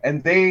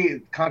 and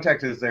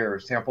Contact is their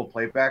sample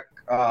playback,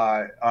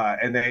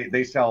 and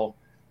they sell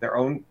their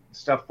own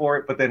stuff for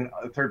it, but then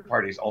third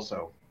parties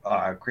also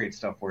create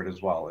stuff for it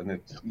as well, and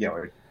it's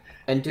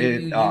And do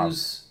you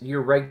use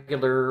your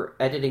regular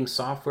editing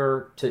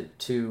software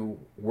to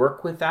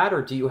work with that,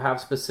 or do you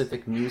have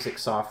specific music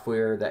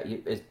software that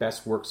it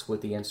best works with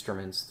the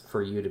instruments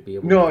for you to be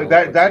able? No,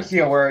 to that's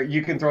where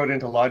you can throw it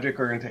into Logic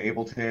or into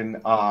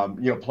Ableton.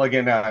 Plug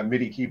in a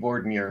MIDI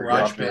keyboard and you're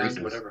off to the GarageBand, races.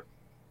 whatever.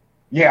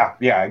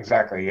 Yeah,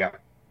 exactly. Yeah.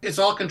 It's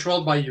all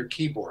controlled by your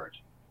keyboard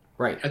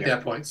right at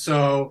that point.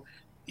 So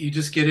you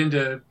just get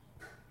into.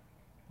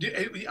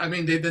 I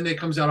mean, then it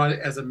comes out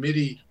as a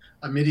MIDI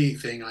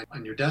thing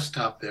on your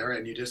desktop there,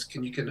 and you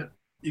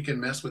can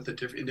mess with the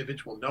different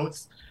individual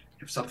notes.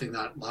 If something's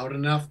not loud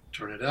enough,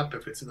 turn it up.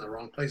 If it's in the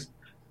wrong place,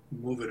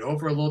 move it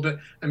over a little bit.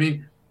 I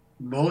mean,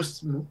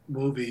 most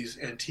movies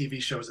and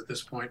TV shows at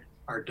this point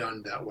are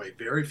done that way.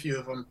 Very few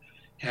of them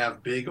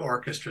have big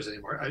orchestras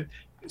anymore.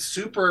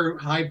 Super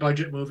high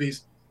budget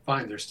movies,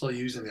 fine, they're still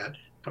using that,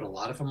 but a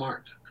lot of them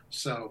aren't.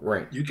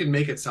 So you can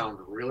make it sound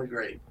really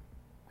great.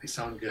 They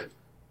sound good.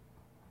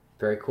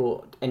 Very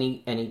cool.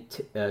 Any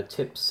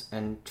tips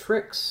and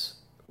tricks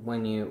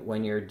when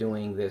you're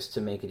doing this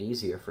to make it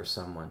easier for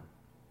someone?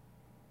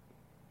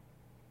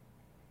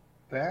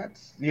 Let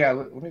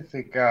me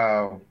think.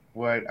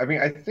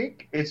 I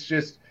think it's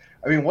just.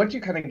 Once you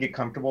kind of get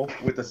comfortable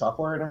with the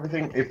software and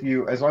everything,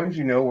 as long as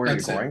you know where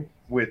you're going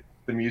with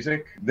the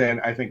music, then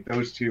I think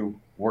those two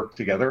work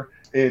together.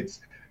 It's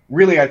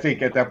really, I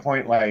think at that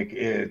point, like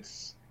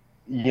it's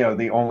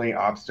the only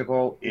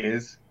obstacle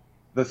is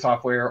the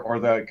software, or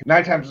the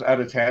 9 times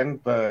out of 10,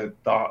 the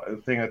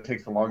thing that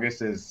takes the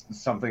longest is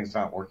something's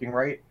not working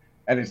right,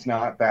 and it's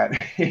not that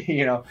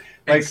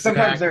like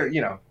sometimes they're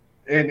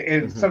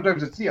and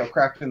sometimes it's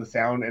crafting the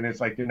sound, and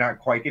it's like you're not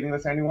quite getting the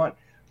sound you want,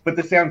 but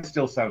the sound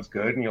still sounds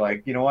good, and you're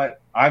like, you know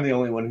what, I'm the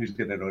only one who's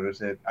going to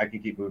notice it. I can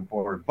keep moving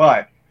forward,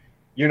 but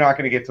you're not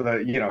going to get to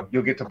the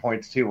you'll get to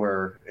points too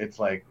where it's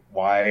like,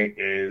 why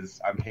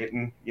is I'm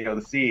hitting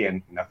the C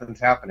and nothing's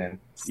happening,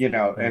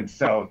 and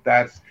so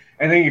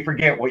and then you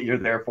forget what you're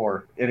there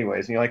for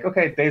anyways, and you're like,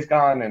 okay, day's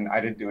gone and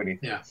I didn't do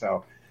anything.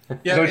 So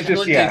it's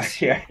just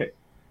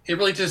it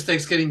really just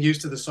takes getting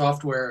used to the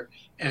software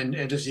and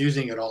just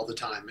using it all the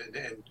time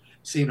and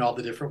seeing all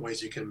the different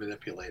ways you can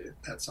manipulate it.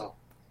 That's all.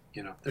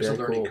 There's a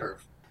learning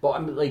curve. Well, I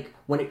mean, like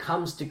when it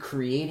comes to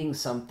creating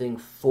something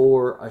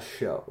for a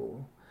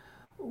show,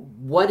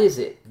 what is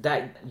it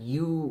that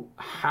you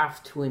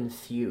have to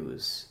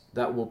infuse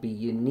that will be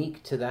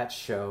unique to that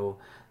show,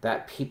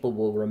 that people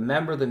will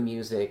remember the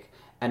music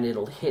and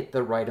it'll hit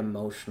the right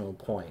emotional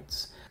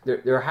points.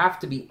 There have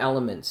to be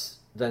elements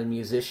that a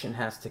musician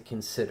has to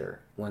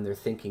consider when they're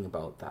thinking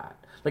about that.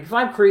 Like if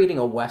I'm creating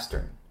a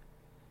Western,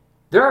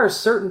 there are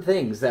certain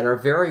things that are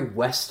very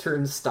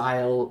Western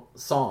style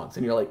songs,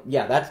 and you're like,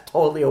 yeah, that's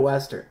totally a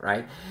Western,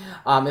 right?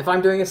 If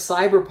I'm doing a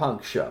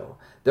cyberpunk show,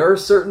 there are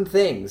certain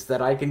things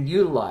that I can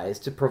utilize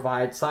to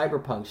provide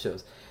cyberpunk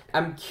shows.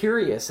 I'm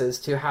curious as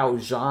to how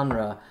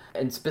genre,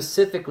 and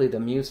specifically the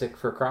music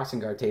for Crossing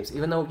Guard tapes,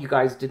 even though you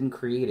guys didn't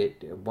create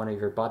it, one of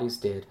your buddies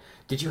did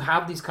you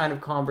have these kind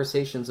of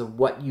conversations of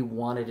what you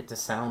wanted it to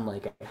sound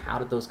like? How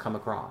did those come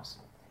across?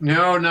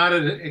 No, not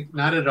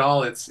at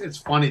all. It's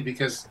funny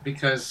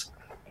because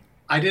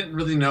I didn't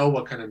really know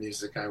what kind of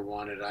music I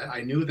wanted.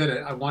 I knew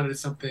that I wanted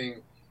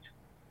something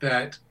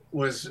that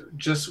was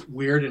just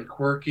weird and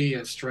quirky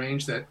and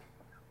strange, that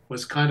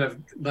was kind of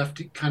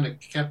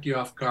kept you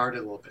off guard a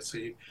little bit. So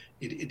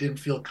it didn't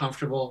feel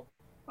comfortable.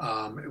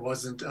 It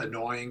wasn't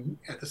annoying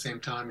at the same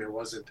time. It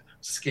wasn't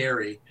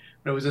scary,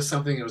 but it was just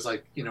something. It was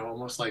like,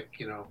 almost like,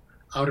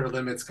 outer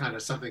limits kind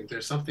of something.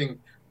 There's something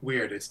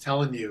weird. It's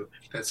telling you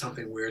that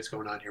something weird's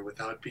going on here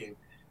without being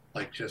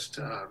like just,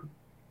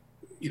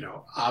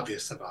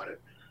 obvious about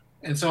it.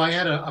 And so I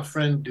had a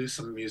friend do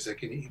some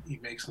music, and he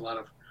makes a lot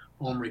of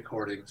home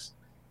recordings.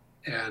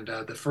 And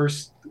the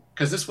first,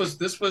 because this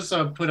was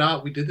put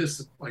out, we did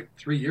this like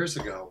 3 years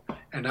ago,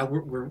 and now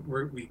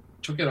we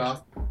took it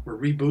off, we're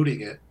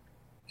rebooting it,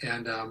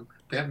 and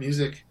that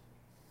music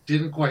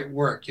didn't quite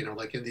work.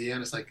 Like in the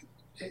end, it's like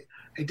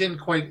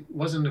it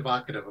wasn't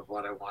evocative of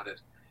what I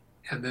wanted.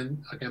 And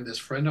then again, this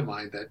friend of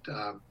mine that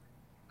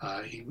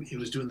he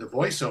was doing the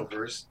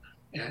voiceovers,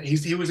 and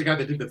he was the guy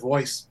that did the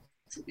voice,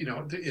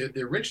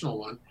 the original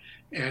one,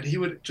 and he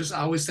would just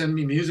always send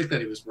me music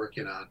that he was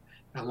working on.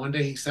 And one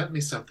day he sent me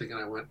something, and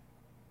I went,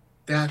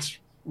 "That's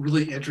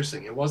really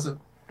interesting." It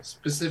wasn't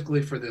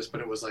specifically for this,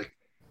 but it was like,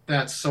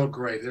 "That's so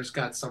great." There's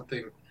got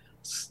something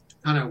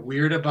kind of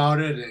weird about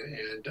it,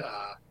 and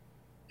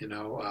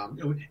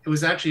it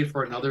was actually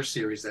for another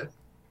series that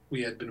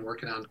we had been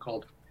working on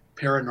called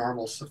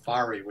Paranormal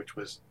Safari, which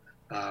was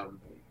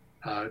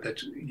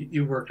that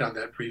you worked on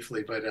that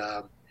briefly, but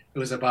it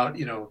was about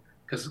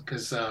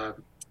because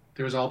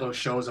there was all those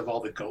shows of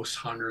all the ghost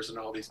hunters and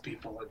all these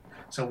people, and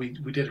so we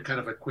did a kind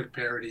of a quick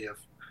parody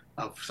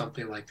of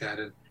something like that,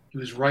 and he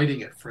was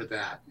writing it for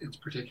that in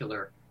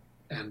particular,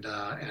 and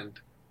then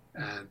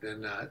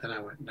I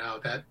went, no,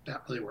 that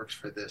really works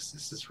for this.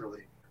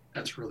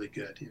 That's really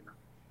good,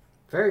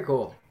 Very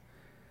cool.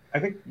 I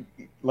think,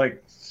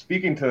 like,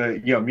 speaking to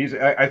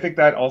music, I think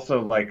that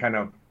also like kind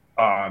of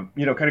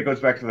goes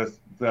back to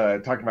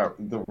the talking about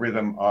the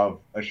rhythm of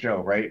a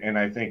show, right? And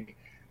I think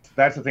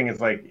that's the thing,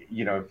 is like,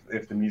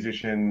 if the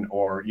musician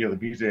or the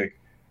music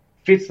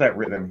fits that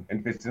rhythm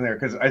and fits in there,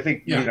 because I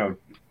think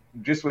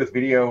just with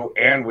video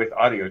and with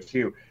audio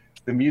too,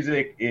 the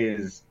music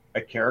is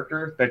a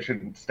character that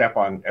shouldn't step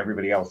on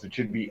everybody else. It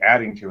should be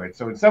adding to it.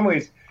 So in some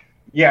ways,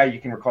 yeah, you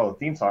can recall a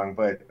theme song,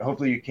 but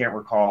hopefully you can't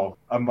recall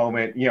a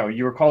moment.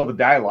 You recall the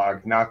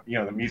dialogue, not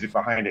the music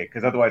behind it,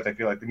 because otherwise I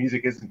feel like the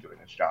music isn't doing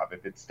its job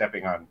if it's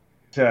stepping on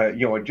to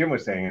what Jim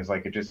was saying, is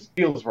like, it just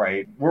feels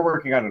right. We're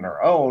working on it on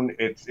our own.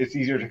 It's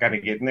easier to kind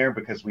of get in there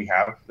because we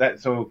have that.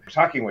 So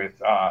talking with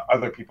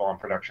other people on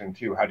production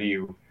too, how do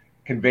you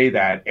convey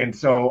that? And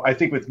so I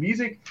think with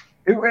music,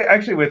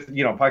 actually with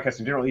podcasts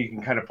in general, you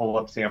can kind of pull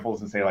up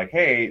samples and say like,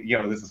 hey,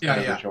 this is kind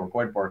of the show we're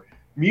going for.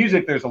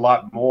 Music, there's a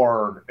lot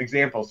more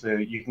examples, so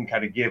you can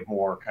kind of give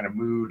more kind of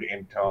mood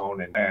and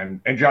tone and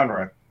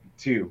genre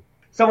too.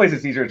 Some ways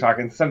it's easier to talk,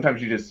 and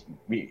sometimes you just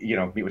meet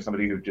with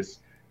somebody who just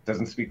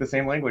doesn't speak the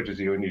same language as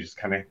you, and you just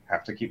kind of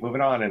have to keep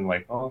moving on and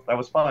like, oh, that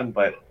was fun,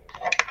 but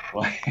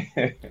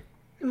it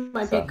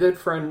might be good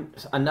for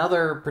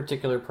another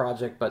particular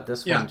project, but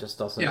this one just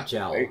doesn't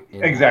gel.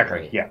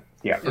 Exactly.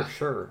 Yeah. For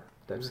sure.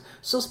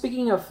 So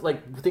speaking of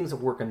like things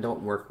that work and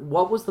don't work,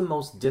 what was the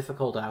most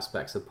difficult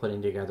aspects of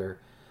putting together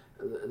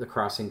the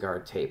Crossing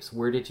Guard tapes?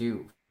 Where did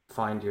you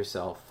find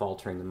yourself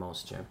faltering the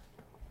most, Jim?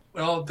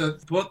 Well, the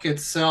book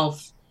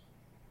itself,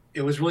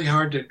 it was really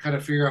hard to kind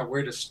of figure out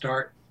where to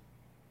start,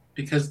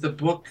 because the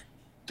book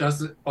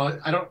doesn't. Well,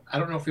 I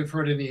don't know if you've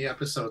heard any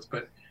episodes,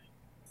 but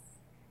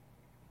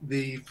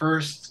the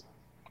first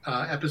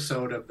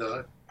episode of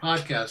the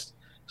podcast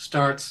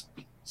starts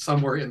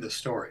somewhere in the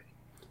story.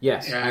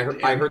 Yes, I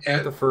heard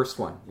the first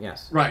one.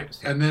 Yes, right,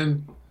 and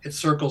then it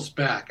circles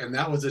back, and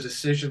that was a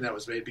decision that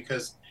was made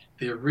because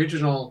the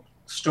original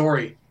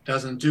story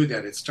doesn't do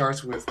that. It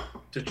starts with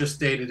just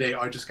day to day. Oh,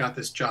 I just got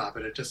this job,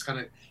 and it just kind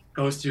of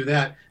goes through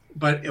that.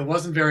 But it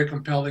wasn't a very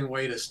compelling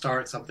way to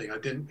start something.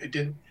 It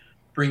didn't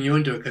bring you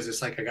into it, because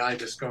it's like a guy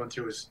just going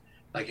through his,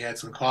 like, he had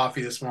some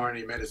coffee this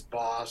morning, he met his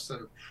boss,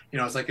 and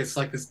it's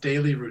like this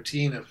daily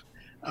routine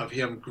of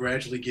him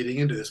gradually getting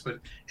into this. But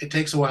it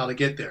takes a while to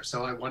get there.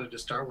 So I wanted to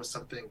start with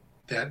something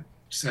that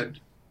said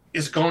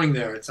it's going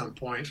there at some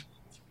point.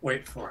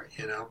 Wait for it,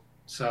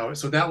 So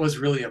that was a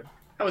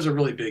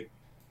really big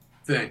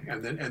thing,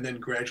 and then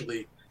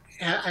gradually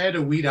I had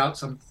to weed out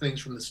some things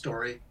from the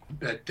story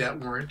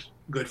that weren't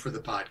good for the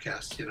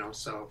podcast,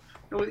 so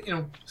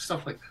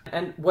stuff like that.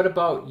 And what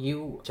about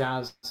you,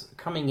 Jazz,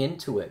 coming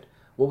into it?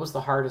 What was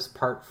the hardest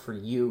part for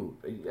you,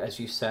 as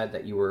you said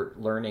that you were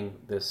learning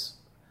this?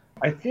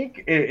 I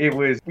think it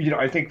was,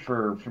 I think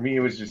for me, it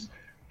was just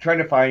trying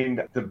to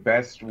find the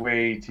best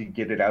way to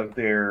get it out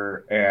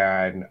there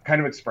and kind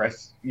of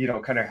express,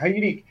 kind of how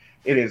unique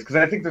it is. Because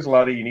I think there's a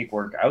lot of unique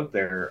work out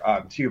there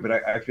too, but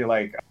I feel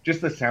like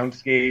just the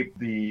soundscape,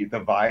 the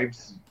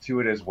vibes to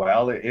it as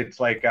well. It's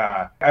like,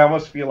 I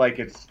almost feel like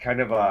it's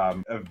kind of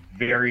a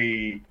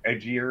very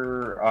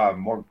edgier,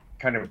 more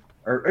kind of,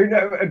 or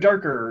a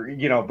darker,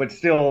 but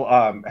still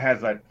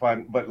has that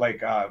fun, but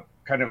like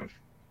kind of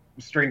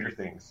Stranger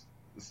Things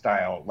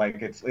style.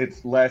 Like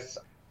it's less,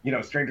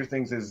 Stranger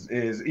Things is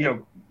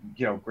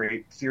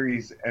great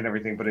series and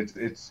everything, but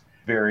it's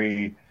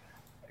very,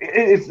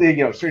 it's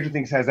Stranger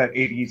Things has that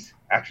 80s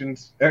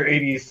actions or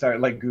 80s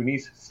like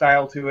Goonies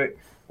style to it,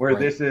 where Right.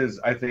 this is,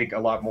 I think, a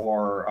lot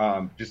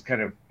more just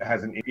kind of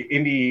has an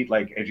indie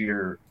like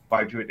edgier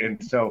vibe to it.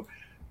 And so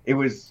it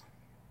was,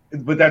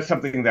 but that's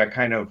something that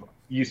kind of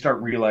you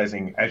start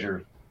realizing as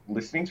you're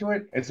listening to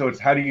it. And so it's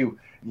how do you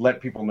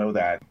let people know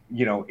that,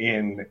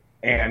 in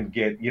and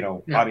get,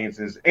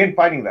 audiences and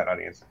finding that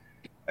audience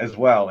as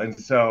well. And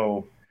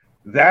so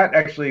that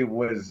actually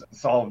was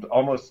solved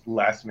almost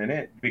last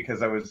minute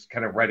because I was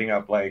kind of writing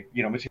up like,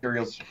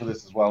 materials for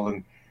this as well.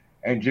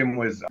 And Jim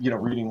was,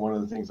 reading one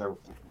of the things I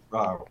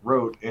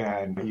wrote,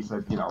 and he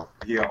said,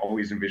 he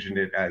always envisioned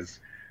it as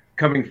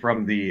coming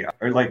from the,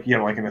 or like,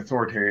 like an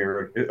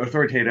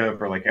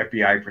authoritative or like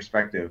FBI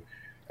perspective.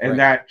 And Right.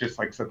 that just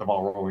like set the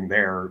ball rolling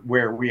there,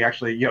 where we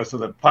actually, so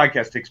the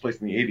podcast takes place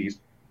in the 80s,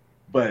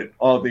 but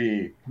all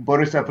the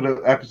bonus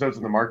episodes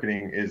in the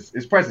marketing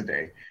is present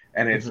day.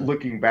 And it's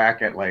looking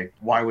back at like,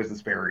 why was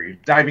this buried?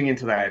 Diving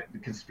into that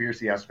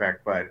conspiracy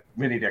aspect, but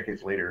many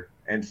decades later.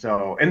 And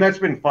so, and that's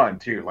been fun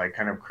too, like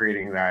kind of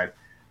creating that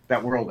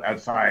world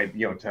outside,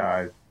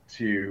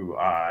 to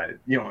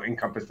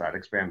encompass that,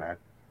 expand that.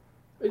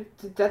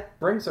 That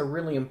brings a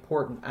really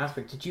important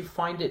aspect. Did you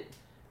find it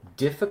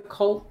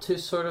difficult to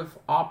sort of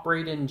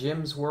operate in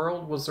Jim's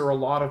world? Was there a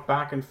lot of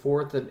back and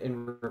forth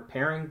in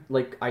repairing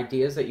like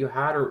ideas that you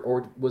had,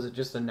 or was it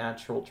just a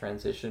natural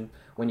transition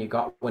when you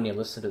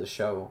listened to the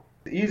show?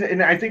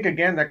 And I think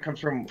again that comes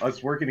from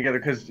us working together,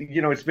 because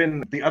it's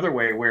been the other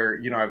way where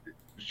I've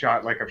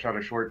shot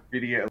a short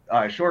video,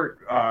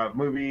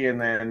 movie, and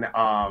then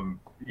kind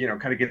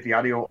of get the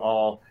audio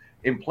all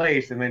in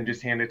place and then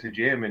just hand it to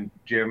Jim, and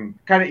Jim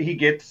kind of, he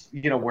gets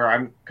where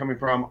I'm coming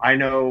from. I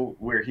know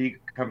where he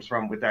comes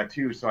from with that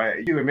too. So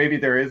and maybe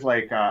there is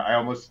like I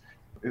almost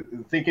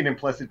thinking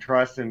implicit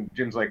trust, and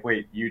Jim's like,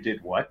 wait, you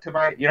did what to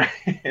my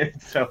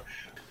so,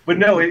 but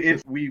no,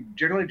 it's we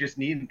generally just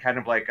need kind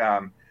of like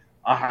a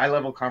high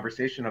level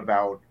conversation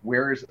about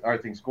are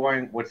things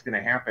going, what's going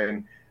to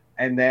happen,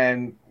 and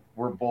then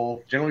we're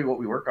both generally what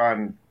we work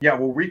on. Yeah,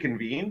 we'll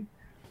reconvene,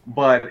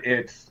 but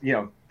it's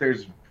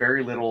there's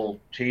very little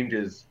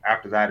changes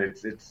after that.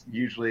 It's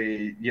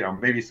usually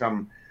maybe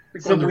some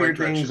weird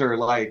things, or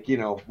like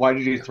why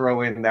did you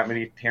throw in that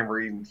many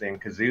tambourines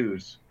and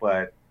kazoos,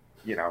 but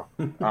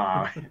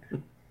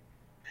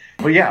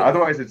but yeah,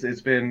 otherwise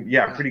it's been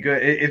pretty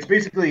good. It's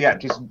basically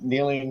just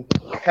nailing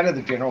kind of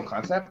the general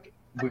concept,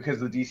 because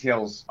the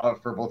details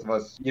for both of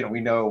us, we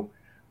know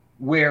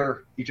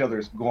where each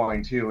other's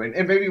going to,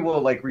 and maybe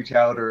we'll like reach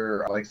out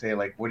or like say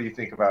like, what do you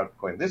think about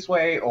going this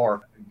way,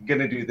 or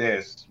gonna do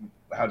this,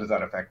 how does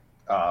that affect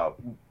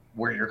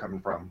where you're coming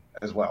from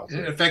as well? So,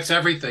 it affects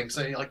everything,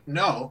 so you're like,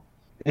 no,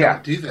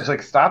 don't do that. It's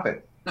like, stop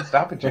it,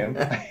 Jim.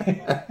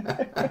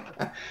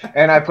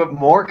 And I put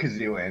more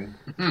kazoo in.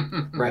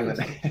 Right.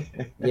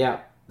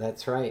 Yeah,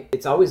 that's right.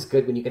 It's always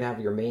good when you can have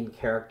your main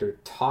character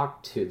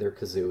talk to their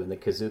kazoo and the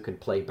kazoo can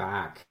play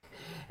back.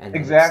 And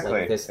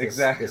exactly. It's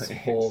like this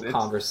whole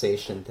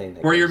conversation thing.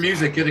 For your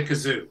music, get a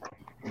kazoo.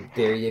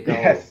 There you go.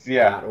 Yes,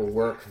 yeah. That will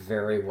work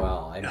very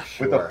well, I'm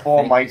sure. With a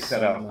full mic so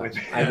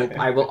setup.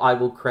 I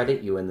will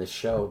credit you in the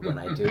show when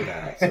I do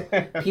that,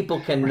 so people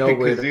can know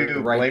where to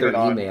write their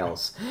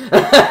emails.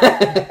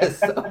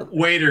 So.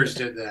 Waiters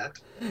did that.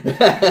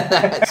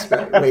 That's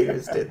right.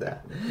 Waiters did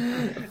that.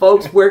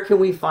 Folks, where can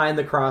we find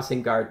the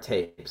Crossing Guard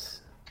tapes?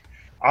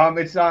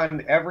 It's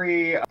on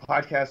every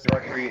podcast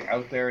directory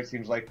out there. It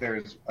seems like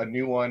there's a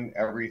new one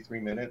every 3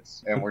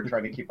 minutes, and we're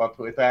trying to keep up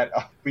with that.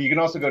 But you can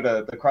also go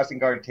to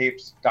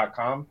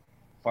thecrossingguardtapes.com,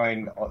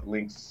 find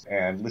links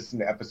and listen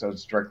to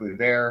episodes directly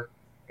there,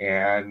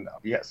 and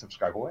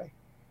subscribe away.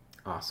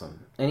 Awesome.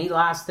 Any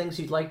last things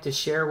you'd like to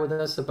share with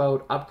us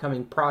about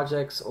upcoming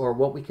projects or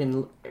what we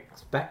can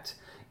expect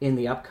in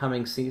the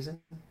upcoming season?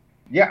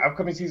 Yeah,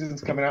 upcoming season's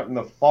coming out in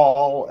the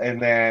fall,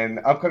 and then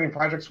upcoming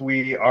projects,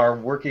 we are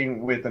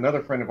working with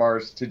another friend of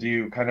ours to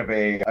do kind of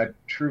a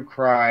true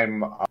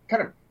crime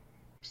kind of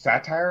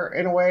satire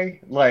in a way.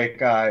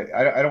 Like, I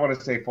don't want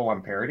to say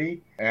full-on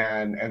parody,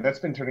 and that's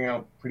been turning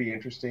out pretty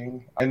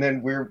interesting. And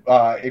then we're,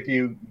 if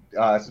you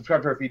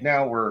subscribe to our feed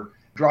now, we're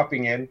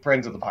dropping in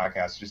friends of the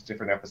podcast, just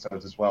different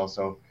episodes as well.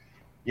 So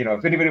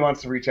if anybody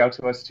wants to reach out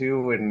to us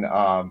too, and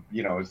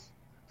is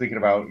thinking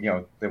about,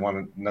 they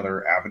want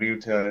another avenue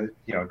to,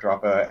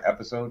 drop a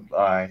episode,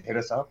 hit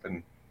us up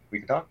and we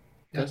can talk.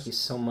 Thank you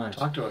so much.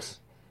 Talk to us.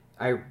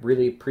 I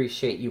really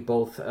appreciate you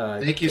both.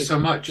 Thank you so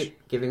much.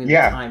 Giving me the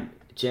time,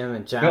 Jim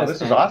and Jazz. No,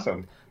 this is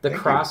awesome. The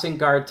Crossing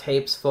Guard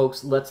tapes,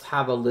 folks, let's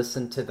have a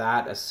listen to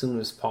that as soon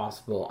as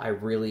possible. I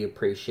really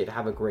appreciate it.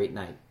 Have a great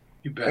night.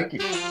 You bet. Thank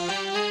you.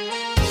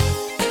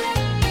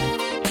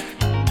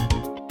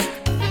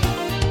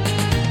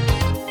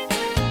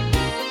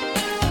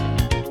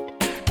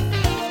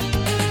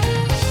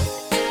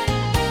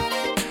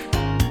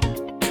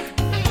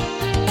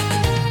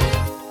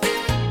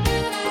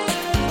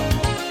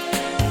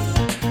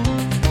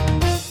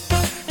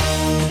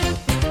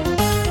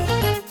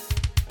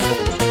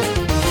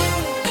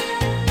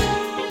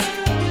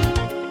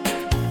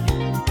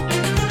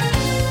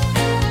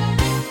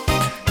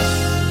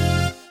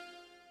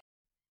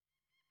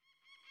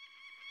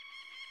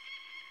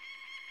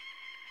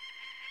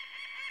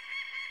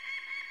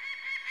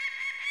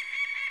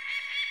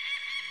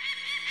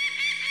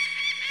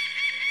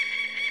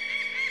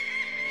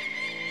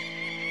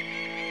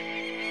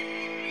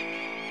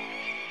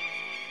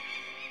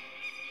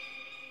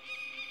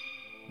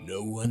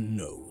 No one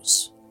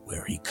knows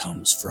where he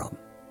comes from.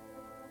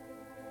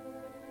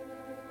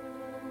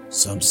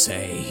 Some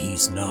say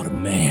he's not a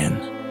man.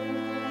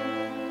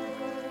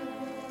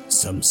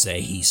 Some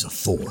say he's a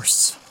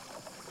force.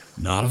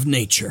 Not of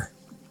nature,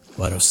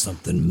 but of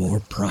something more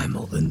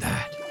primal than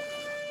that.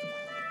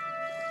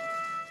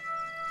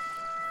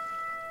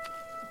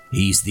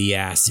 He's the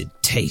acid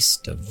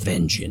taste of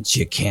vengeance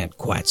you can't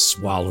quite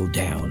swallow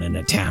down in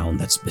a town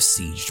that's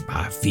besieged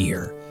by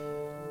fear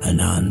and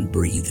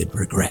unbreathed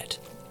regret.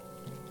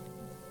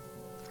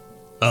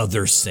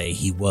 Others say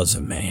he was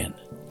a man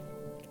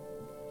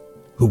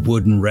who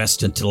wouldn't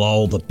rest until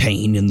all the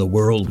pain in the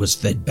world was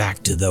fed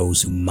back to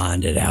those who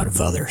mined it out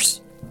of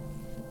others.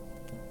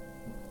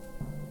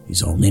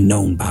 He's only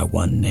known by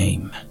one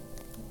name,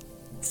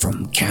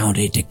 from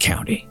county to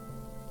county,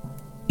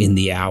 in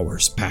the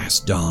hours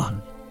past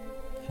dawn,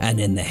 and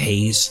in the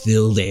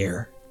haze-filled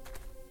air.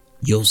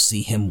 You'll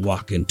see him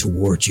walking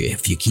toward you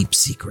if you keep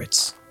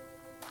secrets,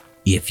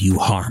 if you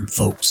harm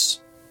folks.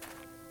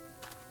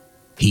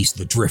 He's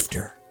the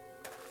Drifter,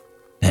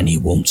 and he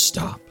won't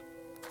stop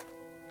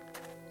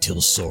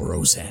till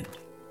sorrow's end.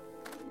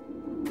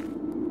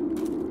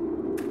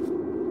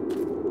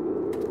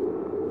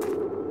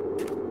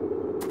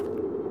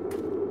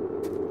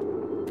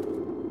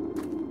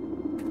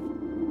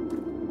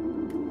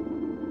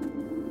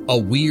 A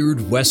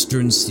weird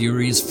Western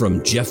series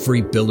from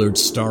Jeffrey Billard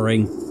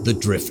starring The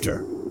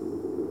Drifter.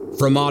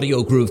 From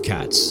Audio Groove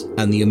Cats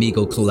and the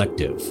Amigo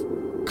Collective.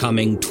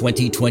 Coming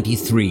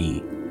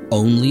 2023,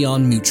 only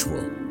on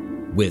Mutual,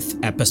 with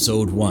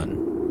Episode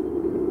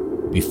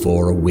 1,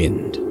 Before a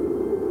Wind.